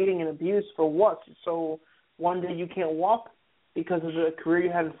take a beating and abuse for what? So one day you can't walk because of the career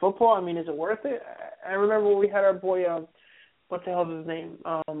you had in football? I mean, is it worth it? I remember when we had our boy, what the hell is his name?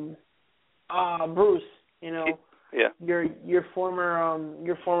 Bruce, Yeah. Your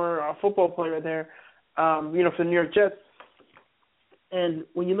former football player there, for the New York Jets. And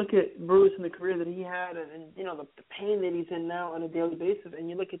when you look at Bruce and the career that he had and the pain that he's in now on a daily basis, and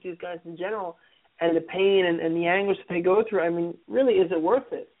you look at these guys in general and the pain and the anguish that they go through, I mean, really, is it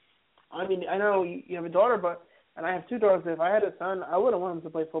worth it? I mean, I know you have a daughter, and I have 2 daughters. If I had a son, I wouldn't want him to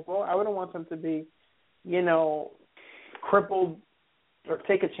play football. I wouldn't want him to be, crippled or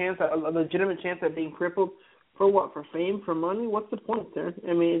take a legitimate chance at being crippled. For what? For fame? For money? What's the point there?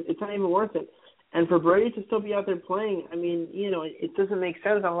 I mean, it's not even worth it. And for Brady to still be out there playing, I mean, it doesn't make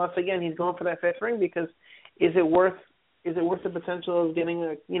sense unless, again, he's going for that 5th ring, because is it worth the potential of getting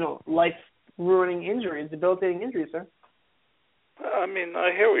a, life-ruining injury, debilitating injury, sir? I mean,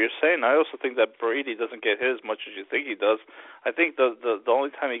 I hear what you're saying. I also think that Brady doesn't get hit as much as you think he does. I think the only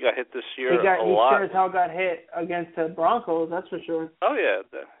time he got hit this year he sure as hell got hit against the Broncos, that's for sure. Oh, yeah.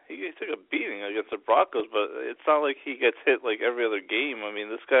 He took a beating against the Broncos, but it's not like he gets hit like every other game. I mean,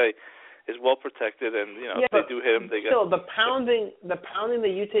 this guy is well protected, and, if they do hit him, they get... Still, the pounding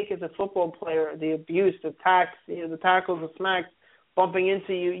that you take as a football player, the abuse, the the tackles, the smacks, bumping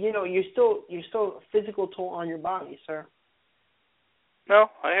into you, you're still a physical toll on your body, sir.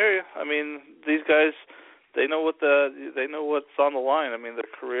 No, I hear you. I mean, these guys, they know what's on the line. I mean, their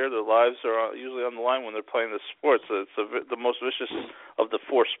career, their lives are usually on the line when they're playing this sport. So it's the most vicious of the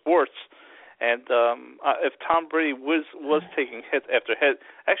 4 sports. And if Tom Brady was taking hit after hit,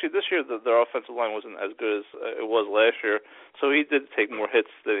 actually this year their offensive line wasn't as good as it was last year. So he did take more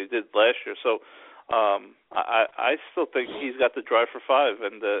hits than he did last year. So I still think he's got the drive for 5.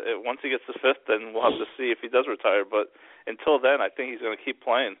 And once he gets to 5th, then we'll have to see if he does retire. But until then, I think he's going to keep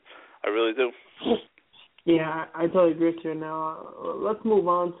playing. I really do. Yeah, I totally agree with you. Now, let's move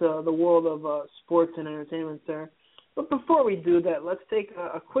on to the world of sports and entertainment, sir. But before we do that, let's take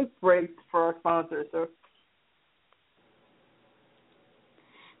a quick break for our sponsor, sir.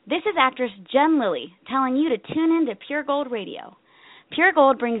 This is actress Jen Lilly telling you to tune in to Pure Gold Radio. Pure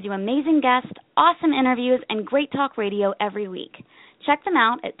Gold brings you amazing guests, awesome interviews, and great talk radio every week. Check them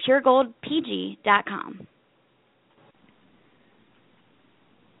out at puregoldpg.com.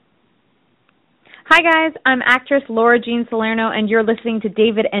 Hi, guys. I'm actress Laura Jean Salerno, and you're listening to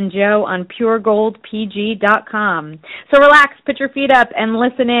David and Joe on puregoldpg.com. So relax, put your feet up, and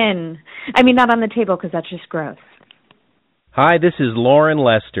listen in. I mean, not on the table, because that's just gross. Hi, this is Lauren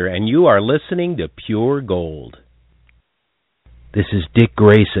Lester, and you are listening to Pure Gold. This is Dick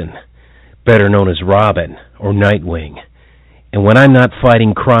Grayson, better known as Robin or Nightwing. And when I'm not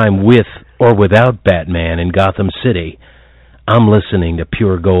fighting crime with or without Batman in Gotham City, I'm listening to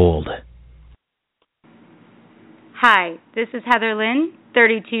Pure Gold. Hi, this is Heather Lynn,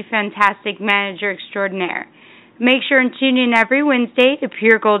 32 Fantastic Manager Extraordinaire. Make sure and tune in every Wednesday to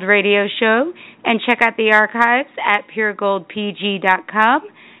Pure Gold Radio Show and check out the archives at puregoldpg.com.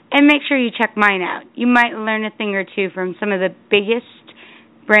 And make sure you check mine out. You might learn a thing or two from some of the biggest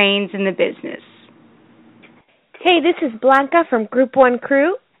brains in the business. Hey, this is Blanca from Group 1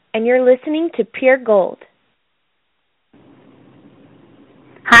 Crew, and you're listening to Pure Gold.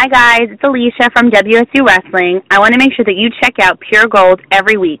 Hi, guys. It's Alicia from WSU Wrestling. I want to make sure that you check out Pure Gold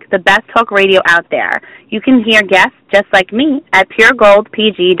every week, the best talk radio out there. You can hear guests just like me at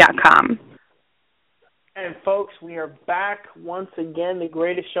puregoldpg.com. And, folks, we are back once again, the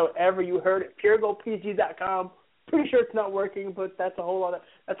greatest show ever. You heard it, puregoldpg.com. Pretty sure it's not working, but that's a whole other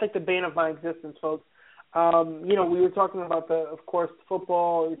 – that's like the bane of my existence, folks. We were talking about of course,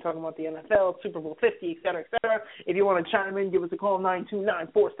 football. We were talking about the NFL, Super Bowl 50, et cetera, et cetera. If you want to chime in, give us a call,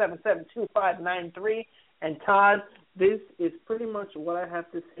 929-477-2593. And Todd, this is pretty much what I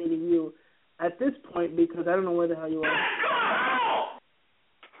have to say to you at this point because I don't know where the hell you are.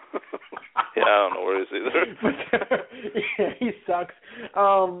 Yeah, I don't know where he is either. Yeah, he sucks.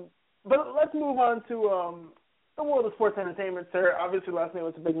 But let's move on to the world of sports entertainment, sir. Obviously, last night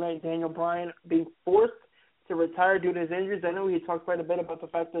was a big night. Daniel Bryan being forced to retire due to his injuries. I know he talked quite a bit about the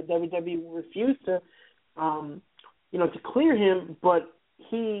fact that WWE refused to, to clear him, but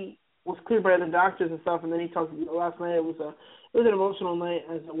he was cleared by the doctors and stuff. And then he talked last night. It was an emotional night,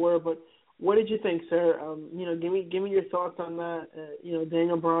 as it were. But what did you think, sir? Give me your thoughts on that.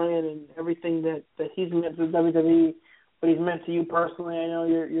 Daniel Bryan and everything that he's meant to WWE, what he's meant to you personally. I know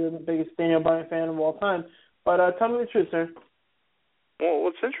you're the biggest Daniel Bryan fan of all time. But tell me the truth, sir. Well,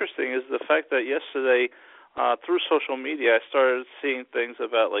 what's interesting is the fact that yesterday, through social media, I started seeing things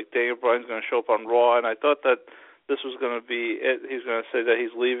about, like, Daniel Bryan's going to show up on Raw, and I thought that this was going to be it. He's going to say that he's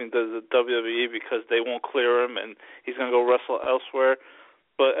leaving the WWE because they won't clear him, and he's going to go wrestle elsewhere.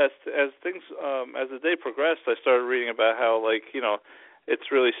 But as things, as the day progressed, I started reading about how, it's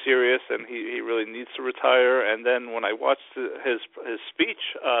really serious, and he really needs to retire. And then when I watched his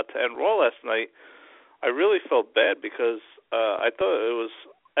speech to end Raw last night, I really felt bad because I thought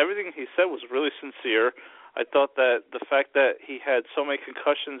everything he said was really sincere. I thought that the fact that he had so many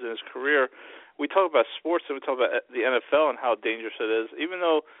concussions in his career, we talk about sports and we talk about the NFL and how dangerous it is. Even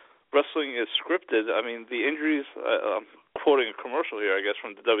though wrestling is scripted, I mean, the injuries, I'm quoting a commercial here, I guess,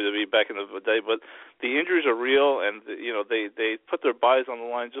 from the WWE back in the day, but the injuries are real and, they put their bodies on the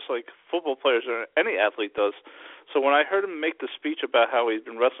line just like football players or any athlete does. So when I heard him make the speech about how he's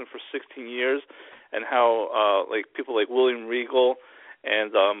been wrestling for 16 years, and how people like William Regal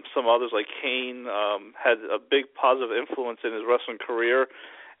and some others like Kane had a big positive influence in his wrestling career.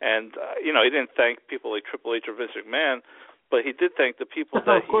 And, he didn't thank people like Triple H or Vince McMahon, but he did thank the people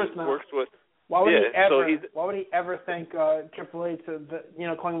that he worked with. Why would he ever thank Triple H for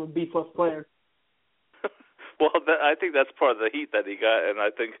calling him a B-plus player? Well, I think that's part of the heat that he got, and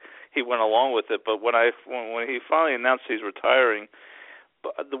I think he went along with it. But when he finally announced he's retiring,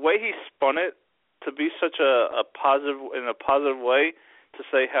 the way he spun it, to be such a positive way, to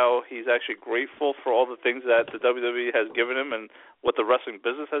say how he's actually grateful for all the things that the WWE has given him and what the wrestling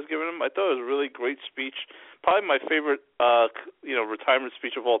business has given him, I thought it was a really great speech. Probably my favorite, retirement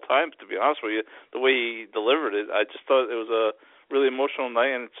speech of all time, to be honest with you. The way he delivered it, I just thought it was a really emotional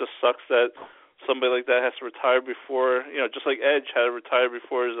night, and it just sucks that somebody like that has to retire before, just like Edge had to retire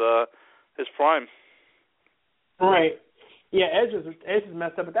before his prime. Right. Yeah, Edge was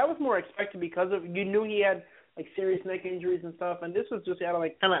messed up, but that was more expected because you knew he had serious neck injuries and stuff, and this was just kind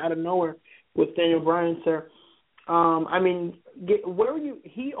of out of nowhere with Daniel Bryan, sir. Where were you?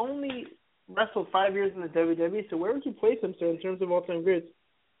 He only wrestled 5 years in the WWE, so where would you place him, sir, in terms of all-time greats?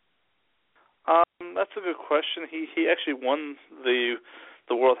 That's a good question. He actually won the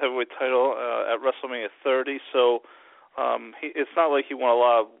World Heavyweight title at WrestleMania 30, so it's not like he won a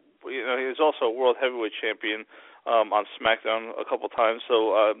lot of. He was also a World Heavyweight champion on SmackDown a couple times.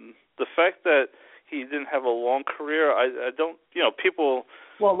 So the fact that he didn't have a long career, I don't. People.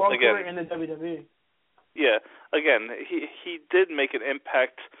 Well, long career in the WWE. Yeah. Again, he did make an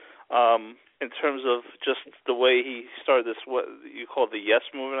impact in terms of just the way he started this, what you call the Yes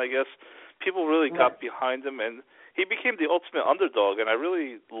movement, I guess. People really got behind him, and he became the ultimate underdog, and I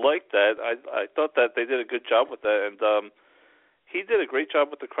really liked that. I thought that they did a good job with that, and he did a great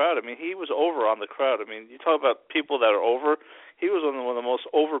job with the crowd. I mean, he was over on the crowd. I mean, you talk about people that are over. He was one of the most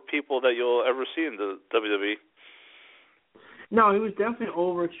over people that you'll ever see in the WWE. No, he was definitely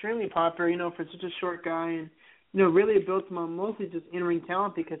over, extremely popular, for such a short guy, and, really built him on mostly just in-ring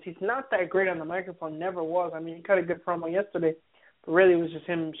talent because he's not that great on the microphone, never was. I mean, he cut a good promo yesterday, but really it was just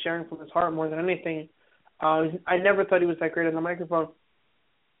him sharing from his heart more than anything. I never thought he was that great on the microphone.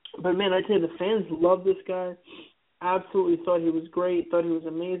 But, man, I tell you, the fans love this guy. absolutely thought he was great, thought he was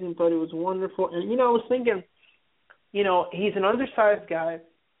amazing, thought he was wonderful. And, I was thinking, he's an undersized guy,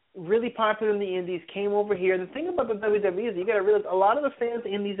 really popular in the Indies, came over here. The thing about the WWE is you got to realize a lot of the fans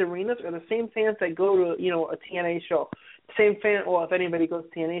in these arenas are the same fans that go to, a TNA show. Same fan, well, if anybody goes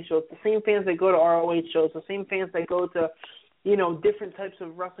to TNA shows, the same fans that go to ROH shows, the same fans that go to, different types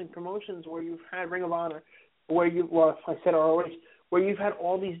of wrestling promotions where you've had Ring of Honor, where I said ROH, where you've had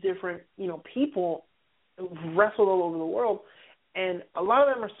all these different, people wrestled all over the world, and a lot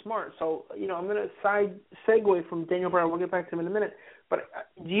of them are smart. So, I'm going to segue from Daniel Bryan. We'll get back to him in a minute. But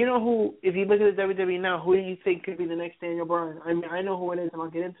do you know who, if you look at the WWE now, who do you think could be the next Daniel Bryan? I mean, I know who it is, and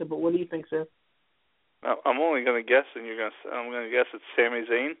I'll get into it, but what do you think, sir? I'm only going to guess, and I'm going to guess it's Sami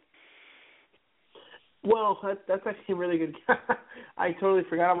Zayn. Well, that's actually a really good guess. I totally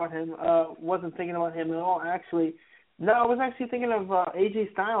forgot about him. Wasn't thinking about him at all, actually. No, I was actually thinking of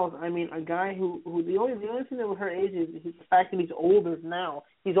AJ Styles. I mean, a guy who the only thing that would hurt AJ is the fact that he's older now.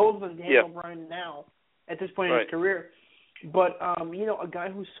 He's older than Daniel Bryan now at this point in his career. But, a guy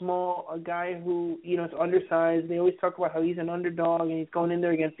who's small, a guy who, is undersized. They always talk about how he's an underdog and he's going in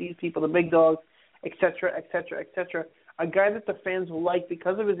there against these people, the big dogs, et cetera, et cetera, et cetera. A guy that the fans will like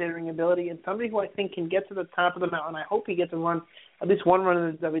because of his in-ring ability, and somebody who I think can get to the top of the mountain. I hope he gets at least one run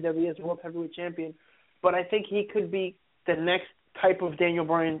in the WWE as World Heavyweight Champion. But I think he could be the next type of Daniel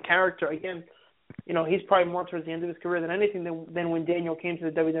Bryan character. Again, he's probably more towards the end of his career than anything than when Daniel came to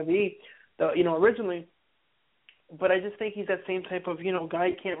the WWE, originally. But I just think he's that same type of, guy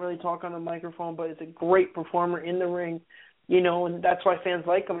who can't really talk on the microphone, but is a great performer in the ring, and that's why fans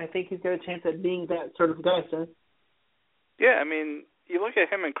like him. I think he's got a chance at being that sort of guy, sir. Yeah, I mean, you look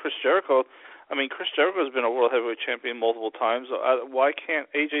at him and Chris Jericho. I mean, Chris Jericho has been a World Heavyweight Champion multiple times. Why can't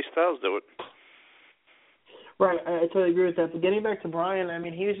AJ Styles do it? Right, I totally agree with that. But getting back to Bryan, I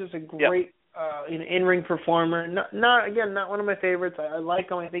mean, he was just a great in-ring performer. Not one of my favorites. I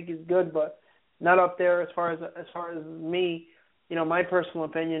like him. I think he's good, but not up there as far as me, my personal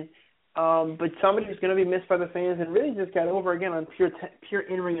opinion. But somebody who's going to be missed by the fans and really just got over again on pure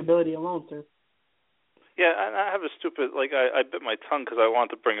in-ring ability alone, sir. Yeah, and I have a stupid, I bit my tongue because I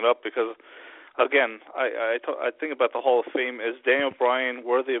wanted to bring it up because, again, I think about the Hall of Fame. Is Daniel Bryan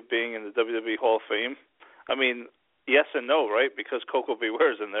worthy of being in the WWE Hall of Fame? I mean, yes and no, right? Because Coco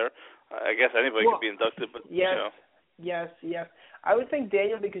Beware's in there. I guess anybody could be inducted, but, Yes. I would think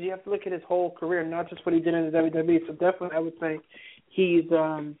Daniel, because you have to look at his whole career, not just what he did in the WWE. So definitely I would say he's,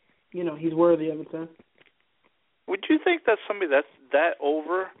 he's worthy of it, sir. Would you think that somebody that's that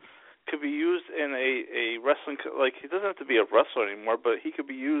over could be used in a wrestling, he doesn't have to be a wrestler anymore, but he could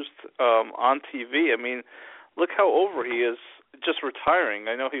be used on TV. I mean, look how over he is just retiring.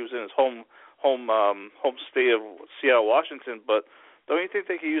 I know he was in his home state of Seattle, Washington, but don't you think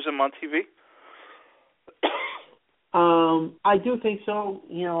they could use him on TV? I do think so,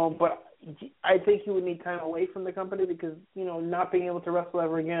 but I think he would need time away from the company because, not being able to wrestle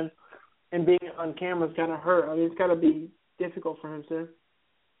ever again and being on camera is going to hurt. I mean, it's got to be difficult for him, sir.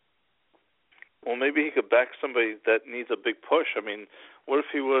 Well, maybe he could back somebody that needs a big push. I mean, what if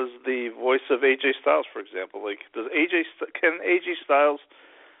he was the voice of AJ Styles, for example? Can AJ Styles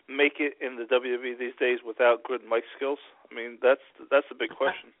make it in the WWE these days without good mic skills? I mean, that's the big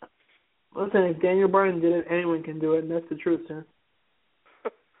question. Listen, if Daniel Bryan did it, anyone can do it, and that's the truth, sir.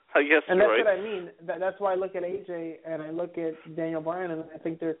 I guess and that's right. what I mean. That's why I look at AJ and I look at Daniel Bryan, and I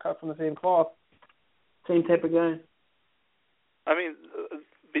think they're cut from the same cloth, same type of guy. I mean,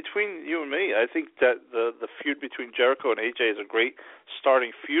 between you and me, I think that the feud between Jericho and AJ is a great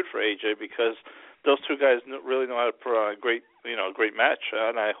starting feud for AJ because those two guys really know how to put on a great match,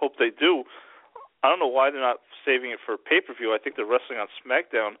 and I hope they do. I don't know why they're not saving it for pay-per-view. I think they're wrestling on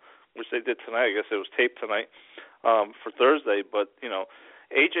SmackDown, which they did tonight. I guess it was taped tonight for Thursday. But,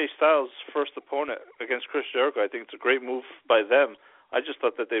 AJ Styles' first opponent against Chris Jericho, I think it's a great move by them. I just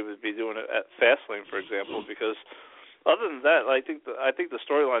thought that they would be doing it at Fastlane, for example, because other than that, I think the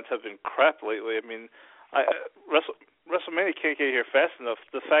storylines have been crap lately. I mean, WrestleMania can't get here fast enough.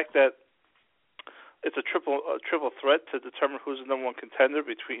 The fact that it's a triple threat to determine who's the number one contender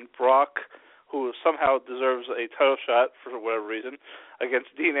between Brock, who somehow deserves a title shot for whatever reason,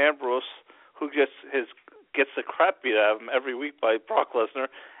 against Dean Ambrose, who gets the crap beat out of him every week by Brock Lesnar,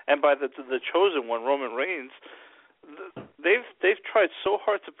 and by the chosen one, Roman Reigns. They've tried so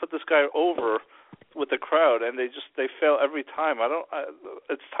hard to put this guy over with the crowd, and they fail every time.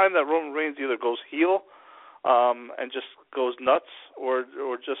 It's time that Roman Reigns either goes heel and just goes nuts, or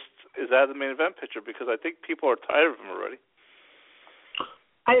just is out of the main event picture, because I think people are tired of him already.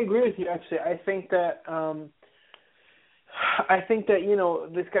 I agree with you, actually. I think that I think that,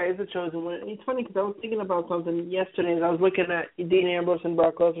 this guy is a chosen one. It's funny because I was thinking about something yesterday as I was looking at Dean Ambrose and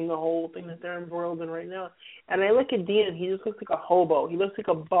Brock Lesnar and the whole thing that they're embroiled in right now. And I look at Dean and he just looks like a hobo. He looks like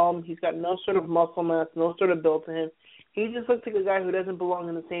a bum. He's got no sort of muscle mass, no sort of build to him. He just looks like a guy who doesn't belong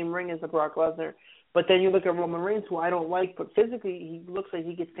in the same ring as the Brock Lesnar. But then you look at Roman Reigns, who I don't like, but physically he looks like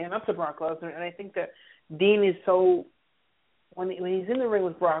he could stand up to Brock Lesnar. And I think that Dean is so, when he's in the ring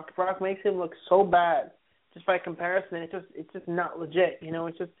with Brock makes him look so bad. Just by comparison, it's just not legit.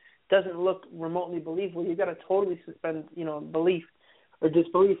 It just doesn't look remotely believable. You've got to totally suspend, belief or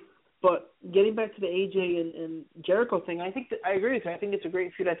disbelief. But getting back to the AJ and Jericho thing, I agree with you. I think it's a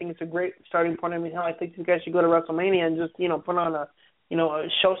great feud. I think it's a great starting point. I mean, hell, I think these guys should go to WrestleMania and just, put on a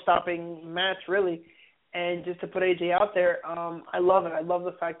show-stopping match, really. And just to put AJ out there, I love it. I love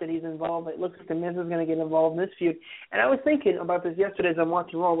the fact that he's involved. It looks like The Miz is going to get involved in this feud. And I was thinking about this yesterday as I'm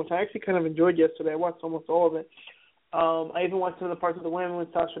watching Raw, which I actually kind of enjoyed yesterday. I watched almost all of it. I even watched some of the parts of the women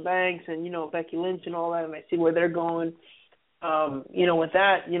with Sasha Banks and, Becky Lynch and all that, and I see where they're going. With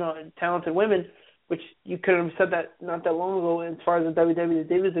that, talented women, which you could have said that not that long ago as far as the WWE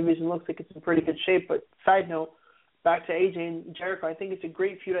Divas division looks like it's in pretty good shape. But side note, back to AJ and Jericho, I think it's a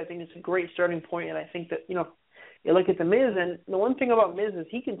great feud. I think it's a great starting point, and I think that, you look at The Miz, and the one thing about Miz is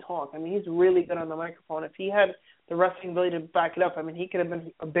he can talk. I mean, he's really good on the microphone. If he had the wrestling ability to back it up, I mean, he could have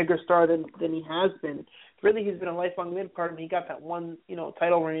been a bigger star than he has been. Really, he's been a lifelong mid-card, and he got that one,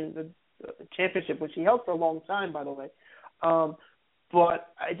 title reign, the championship, which he held for a long time, by the way. But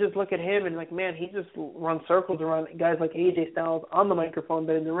I just look at him and, man, he just runs circles around guys like AJ Styles on the microphone,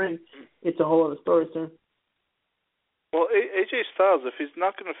 but in the ring, it's a whole other story, sir. Well, AJ Styles, if he's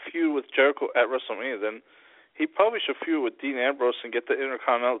not going to feud with Jericho at WrestleMania, then he probably should feud with Dean Ambrose and get the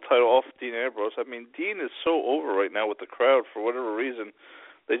Intercontinental title off Dean Ambrose. I mean, Dean is so over right now with the crowd for whatever reason.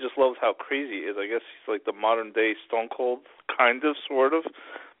 They just love how crazy he is. I guess he's like the modern-day Stone Cold, kind of, sort of.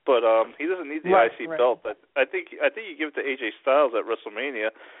 But he doesn't need the IC belt. But I think you give it to AJ Styles at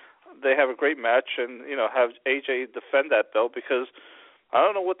WrestleMania. They have a great match, and have AJ defend that belt because I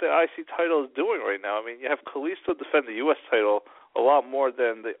don't know what the IC title is doing right now. I mean, you have Kalisto defend the U.S. title a lot more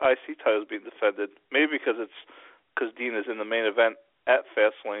than the IC title is being defended. Maybe because Dean is in the main event at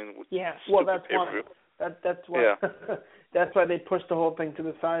Fastlane. Yeah, well, that's why. That's why. Yeah. That's why they pushed the whole thing to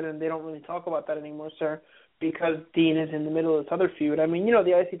the side, and they don't really talk about that anymore, sir. Because Dean is in the middle of this other feud. I mean,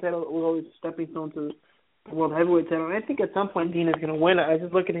 the IC title was always a stepping stone to the World Heavyweight title, and I think at some point Dean is going to win it. I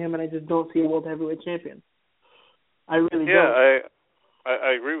just look at him and I just don't see a World Heavyweight champion. I really don't. Yeah,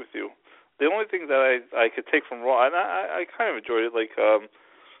 I agree with you. The only thing that I could take from Raw, and I kind of enjoyed it.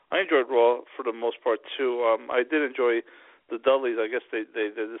 I enjoyed Raw for the most part too. I did enjoy the Dudleys. I guess they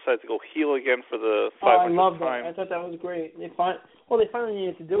decided to go heel again for the 500th I love that. time. I thought that was great. They finally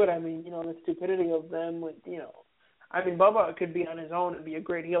needed to do it. I mean, the stupidity of them with I mean, Bubba could be on his own and be a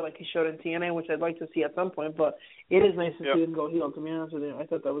great heel like he showed in TNA, which I'd like to see at some point. But it is nice to see him go heel. To be honest with you, I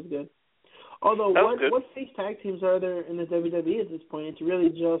thought that was good. Although, what face tag teams are there in the WWE at this point? It's really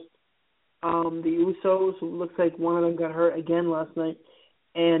just the Usos, who looks like one of them got hurt again last night.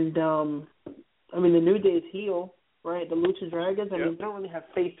 And, the New Day's heel, right? The Lucha Dragons. I mean, they don't really have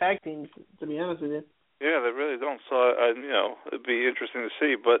face tag teams, to be honest with you. Yeah, they really don't. So, it'd be interesting to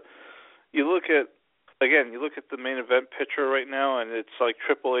see. But you look at the main event picture right now, and it's like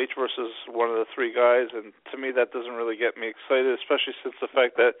Triple H versus one of the three guys. And to me, that doesn't really get me excited, especially since the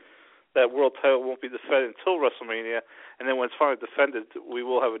fact that world title won't be defended until WrestleMania, and then when it's finally defended, we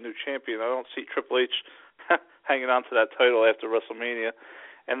will have a new champion. I don't see Triple H hanging on to that title after WrestleMania.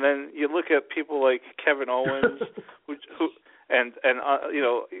 And then you look at people like Kevin Owens,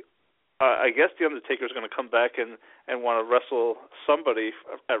 I guess The Undertaker's going to come back and want to wrestle somebody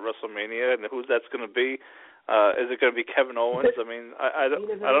at WrestleMania, and who that's going to be. Is it going to be Kevin Owens? I mean, I don't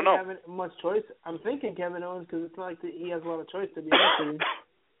know. He doesn't have much choice. I'm thinking Kevin Owens because it's not like he has a lot of choice, to be honest with you.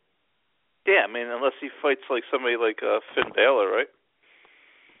 Yeah, I mean, unless he fights like somebody like Finn Balor, right?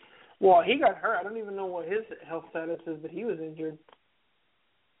 Well, he got hurt. I don't even know what his health status is, but he was injured.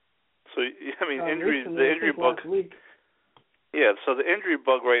 So, I mean, the injury bug. Yeah, so the injury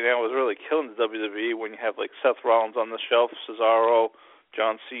bug right now is really killing the WWE when you have like Seth Rollins on the shelf, Cesaro,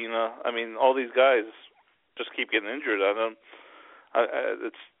 John Cena. I mean, all these guys just keep getting injured.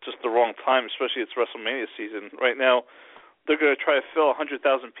 It's just the wrong time, especially it's WrestleMania season. Right now, they're going to try to fill 100,000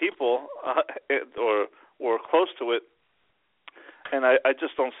 people or close to it, and I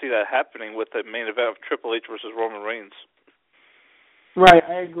just don't see that happening with the main event of Triple H versus Roman Reigns. Right,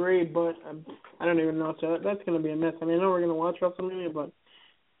 I agree, but I don't even know. So that's going to be a mess. I mean, I know we're going to watch WrestleMania, but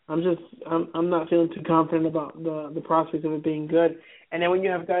I'm not feeling too confident about the prospects of it being good. And then when you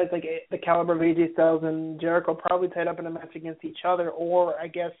have guys like the caliber of AJ Styles and Jericho probably tied up in a match against each other, or I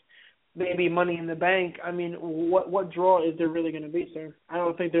guess maybe Money in the Bank, I mean, what draw is there really going to be, sir? I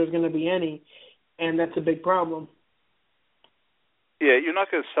don't think there's going to be any, and that's a big problem. Yeah, you're not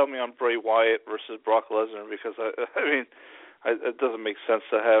going to sell me on Bray Wyatt versus Brock Lesnar because, it doesn't make sense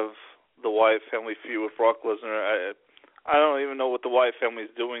to have the Wyatt family feud with Brock Lesnar. I don't even know what the Wyatt family is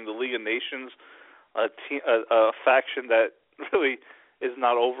doing. The League of Nations, a faction that really is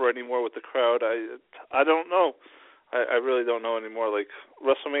not over anymore with the crowd. I don't know. I really don't know anymore. Like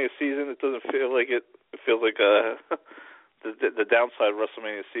WrestleMania season, it doesn't feel like it. It feels like the downside of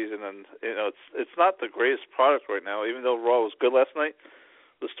WrestleMania season, and it's not the greatest product right now. Even though Raw was good last night,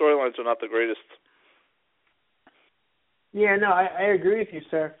 the storylines are not the greatest. Yeah, no, I agree with you,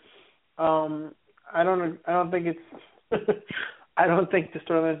 sir. I don't think it's. I don't think the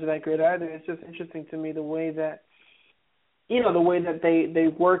storylines are that great either. It's just interesting to me the way that, the way that they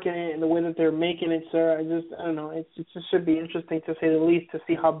work in it and the way that they're making it, sir. I don't know. It just should be interesting to say the least to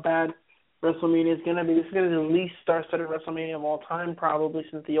see how bad WrestleMania is going to be. This is going to be the least star-studded WrestleMania of all time, probably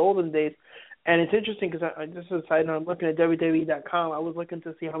since the olden days. And it's interesting because just as a side note, I'm looking at WWE.com. I was looking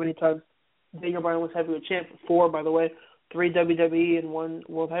to see how many times Daniel Bryan was heavyweight champ. 4, by the way, 3 WWE and 1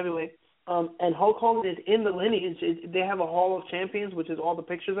 World Heavyweight. And Hulk Hogan is in the lineage. They have a Hall of Champions, which is all the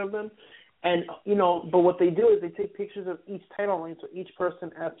pictures of them. And, but what they do is they take pictures of each title reign, so each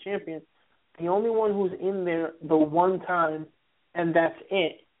person as champion. The only one who's in there the one time, and that's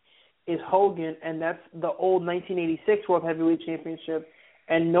it, is Hogan, and that's the old 1986 World Heavyweight Championship,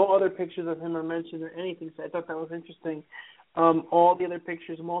 and no other pictures of him are mentioned or anything, so I thought that was interesting. All the other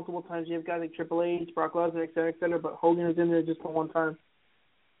pictures, multiple times, you have guys like Triple H, Brock Lesnar, et cetera, but Hogan is in there just for one time.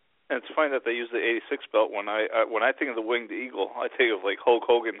 And it's funny that they use the 86 belt. When I think of the Winged Eagle, I think of like Hulk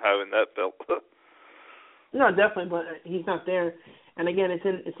Hogan having that belt. No, definitely, but he's not there. And again,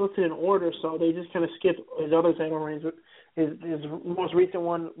 it's listed in order, so they just kind of skipped his other title reigns. His most recent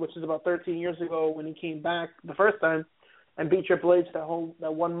one, which is about 13 years ago, when he came back the first time and beat Triple H that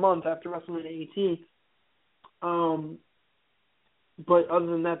 1 month after WrestleMania 18. But other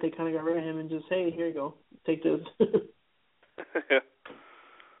than that, they kind of got rid of him and just, hey, here you go, take this. Yeah.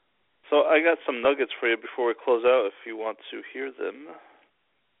 So I got some nuggets for you before we close out, if you want to hear them.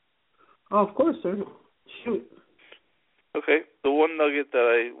 Oh, of course, sir. Shoot. Okay. The one nugget that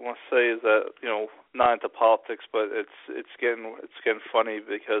I want to say is that, not into politics, but it's getting funny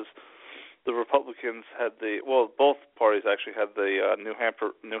because the Republicans had both parties actually had the New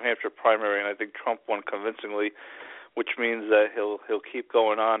Hampshire primary, and I think Trump won convincingly, which means that he'll keep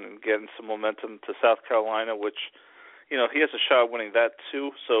going on and getting some momentum to South Carolina, which he has a shot at winning that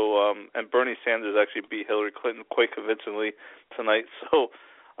too. So, and Bernie Sanders actually beat Hillary Clinton quite convincingly tonight. So,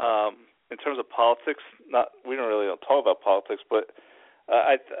 in terms of politics, we don't really talk about politics, but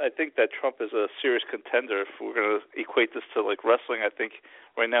I think that Trump is a serious contender. If we're going to equate this to like wrestling, I think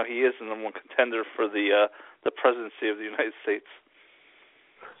right now he is the number one contender for the presidency of the United States.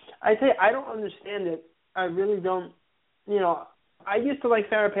 I don't understand it. I really don't. I used to like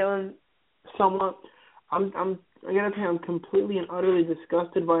Sarah Palin somewhat. I gotta tell you, I'm completely and utterly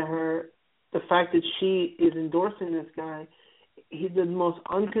disgusted by her. The fact that she is endorsing this guy. He's the most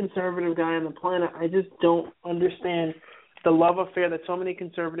unconservative guy on the planet. I just don't understand the love affair that so many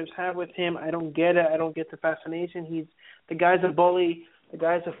conservatives have with him. I don't get it. I don't get the fascination. The guy's a bully. The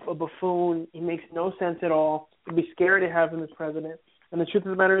guy's a buffoon. He makes no sense at all. I'd be scary to have him as president. And the truth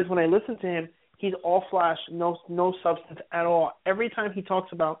of the matter is, when I listen to him, he's all flash, no substance at all. Every time he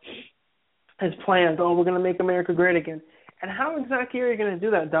talks about his plans, we're going to make America great again. And how exactly are you going to do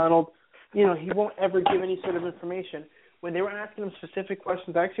that, Donald? He won't ever give any sort of information. When they were asking him specific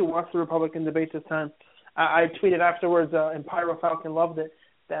questions, I actually watched the Republican debate this time. I tweeted afterwards, and Pyro Falcon loved it,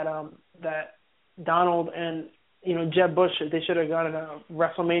 that Donald and Jeb Bush, they should have gotten a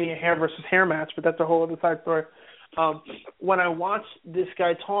WrestleMania hair versus hair match, but that's a whole other side story. When I watch this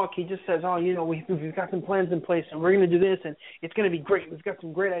guy talk, he just says, we've got some plans in place, and we're going to do this, and it's going to be great. We've got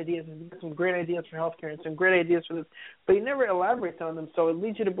some great ideas, and we've got some great ideas for healthcare, and some great ideas for this. But he never elaborates on them, so it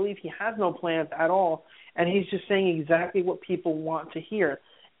leads you to believe he has no plans at all, and he's just saying exactly what people want to hear.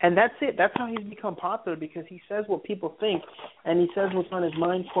 And that's it. That's how he's become popular, because he says what people think, and he says what's on his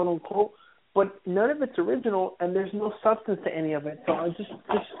mind, quote unquote, but none of it's original, and there's no substance to any of it. So I'm just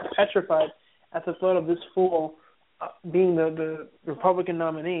petrified at the thought of this fool being the Republican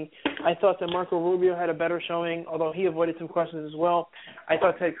nominee. I thought that Marco Rubio had a better showing, although he avoided some questions as well. I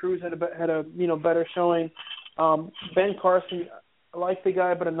thought Ted Cruz had a better showing. Ben Carson, I like the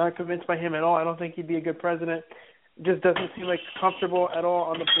guy, but I'm not convinced by him at all. I don't think he'd be a good president. just doesn't seem like he's comfortable at all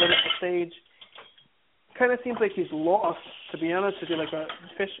on the political stage. Kind of seems like he's lost, to be honest with you, like a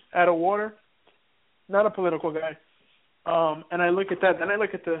fish out of water. Not a political guy. And I look at that, then I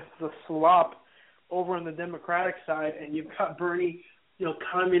look at the slop over on the Democratic side, and you've got Bernie,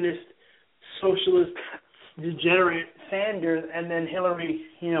 communist, socialist, degenerate Sanders, and then Hillary,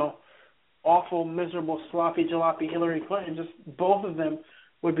 awful, miserable, sloppy, jalopy Hillary Clinton. Just both of them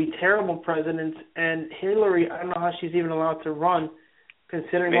would be terrible presidents. And Hillary, I don't know how she's even allowed to run,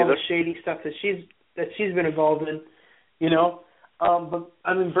 considering all the shady stuff that she's been involved in,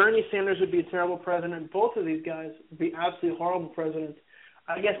 But, Bernie Sanders would be a terrible president. Both of these guys would be absolutely horrible presidents.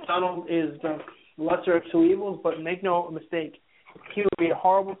 I guess Donald is the lesser of two evils, but make no mistake, he would be a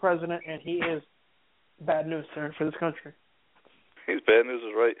horrible president, and he is bad news, sir, for this country. He's bad news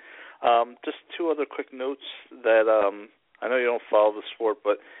is right. Just two other quick notes that I know you don't follow the sport,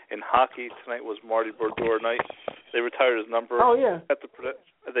 but in hockey tonight was Marty Brodeur night. They retired his number. Oh, yeah.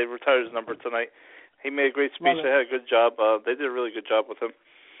 They retired his number tonight. He made a great speech. They had a good job. They did a really good job with him.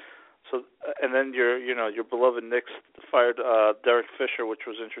 So, and then your beloved Knicks fired Derek Fisher, which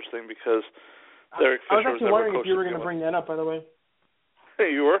was interesting because Derek Fisher I was actually wondering if you were going to bring that up, by the way.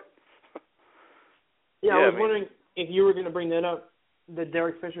 Hey, you were? Yeah, I was wondering if you were going to bring that up, the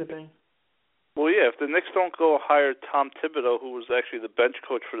Derek Fisher thing. Well, yeah, if the Knicks don't go hire Tom Thibodeau, who was actually the bench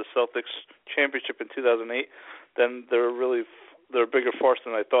coach for the Celtics championship in 2008, then they're a bigger farce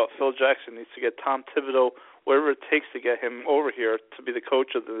than I thought. Phil Jackson needs to get Tom Thibodeau, whatever it takes to get him over here to be the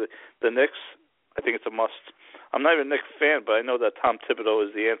coach of the Knicks. I think it's a must. I'm not even a Knicks fan, but I know that Tom Thibodeau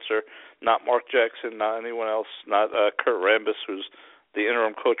is the answer, not Mark Jackson, not anyone else, not Kurt Rambis, who's the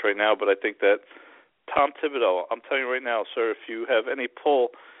interim coach right now, but I think that Tom Thibodeau, I'm telling you right now, sir, if you have any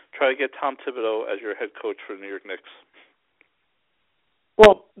pull, try to get Tom Thibodeau as your head coach for the New York Knicks.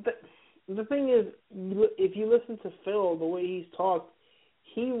 Well, the thing is, if you listen to Phil, the way he's talked,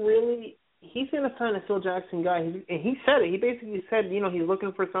 he's going to sign a Phil Jackson guy. And he said it. He basically said, he's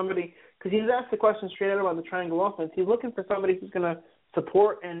looking for somebody, because he's asked the question straight out about the triangle offense. He's looking for somebody who's going to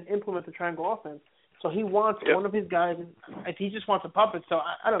support and implement the triangle offense. So he wants one of his guys. He just wants a puppet. So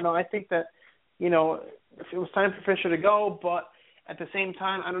I don't know. I think that, if it was time for Fisher to go, but at the same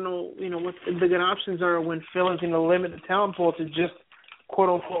time, I don't know, what the good options are when Phil is going to limit the talent pool to just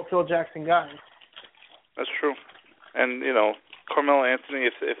quote-unquote Phil Jackson guys. That's true. And, Carmelo Anthony,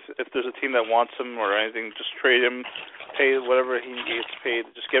 if there's a team that wants him or anything, just trade him, pay whatever he gets paid,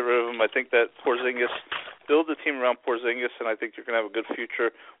 just get rid of him. I think that Porzingis, build the team around Porzingis, and I think you're going to have a good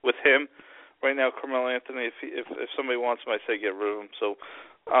future with him. Right now, Carmelo Anthony, if somebody wants him, I say get rid of him. So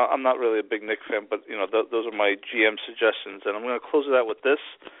I'm not really a big Knicks fan, but, those are my GM suggestions. And I'm going to close it out with this.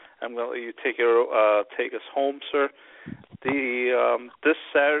 I'm going to let you take us home, sir. This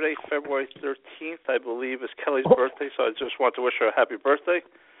Saturday, February 13th, I believe, is Kelly's birthday, so I just want to wish her a happy birthday.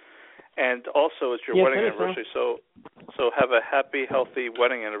 And also, it's your wedding anniversary, so have a happy, healthy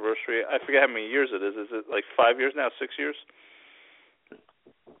wedding anniversary. I forget how many years it is. Is it like 5 years now, 6 years?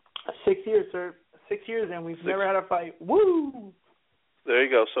 6 years, sir. 6 years, and we've never had a fight. Woo! There you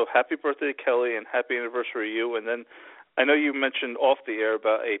go. So happy birthday, Kelly, and happy anniversary to you. And then I know you mentioned off the air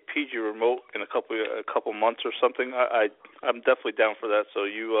about a PG remote in a couple months or something. I'm definitely down for that. So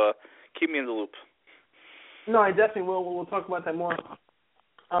you keep me in the loop. No, I definitely will. We'll talk about that more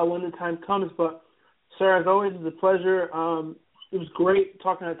when the time comes. But, sir, as always, it's a pleasure. It was great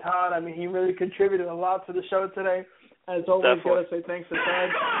talking to Todd. I mean, he really contributed a lot to the show today. As always, got to say thanks to Todd.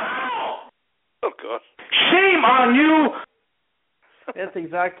 Oh, God. Shame on you! That's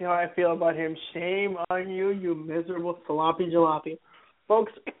exactly how I feel about him. Shame on you, you miserable sloppy jalopy.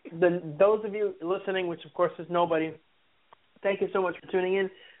 Folks, those of you listening, which of course is nobody, thank you so much for tuning in.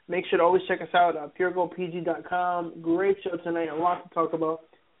 Make sure to always check us out at puregoldpg.com. Great show tonight. A lot to talk about.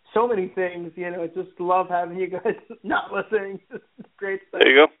 So many things. Just love having you guys not listening. Great stuff.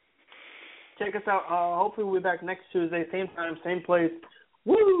 There you go. Check us out. Hopefully we'll be back next Tuesday, same time, same place.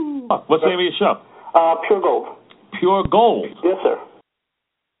 Woo! What's the name of your show? Pure Gold. Pure Gold. Yes, sir.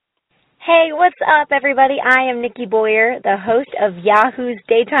 Hey, what's up, everybody? I am Nikki Boyer, the host of Yahoo's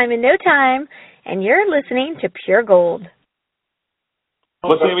Daytime in No Time, and you're listening to Pure Gold.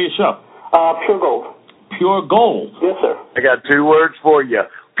 What's the name of your show? Pure Gold. Pure Gold. Yes, sir. I got 2 words for you.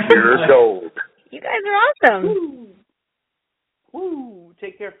 Pure Gold. You guys are awesome. Woo! Woo!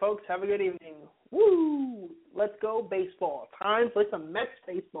 Take care, folks. Have a good evening. Woo! Let's go baseball. Time for some Mets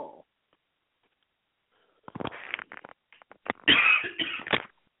baseball.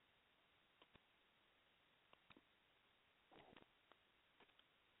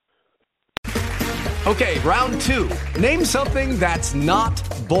 Okay, round 2. Name something that's not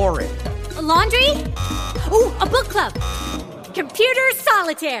boring. A laundry? Ooh, a book club. Computer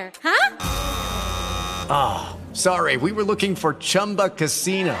solitaire, huh? Ah, oh, sorry, we were looking for Chumba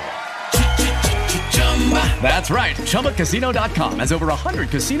Casino. That's right, ChumbaCasino.com has over 100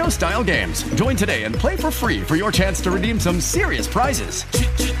 casino-style games. Join today and play for free for your chance to redeem some serious prizes.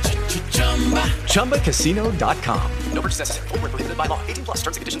 ChumbaCasino.com. No purchase necessary. Void where prohibited by law. 18+ terms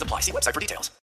and conditions apply. See website for details.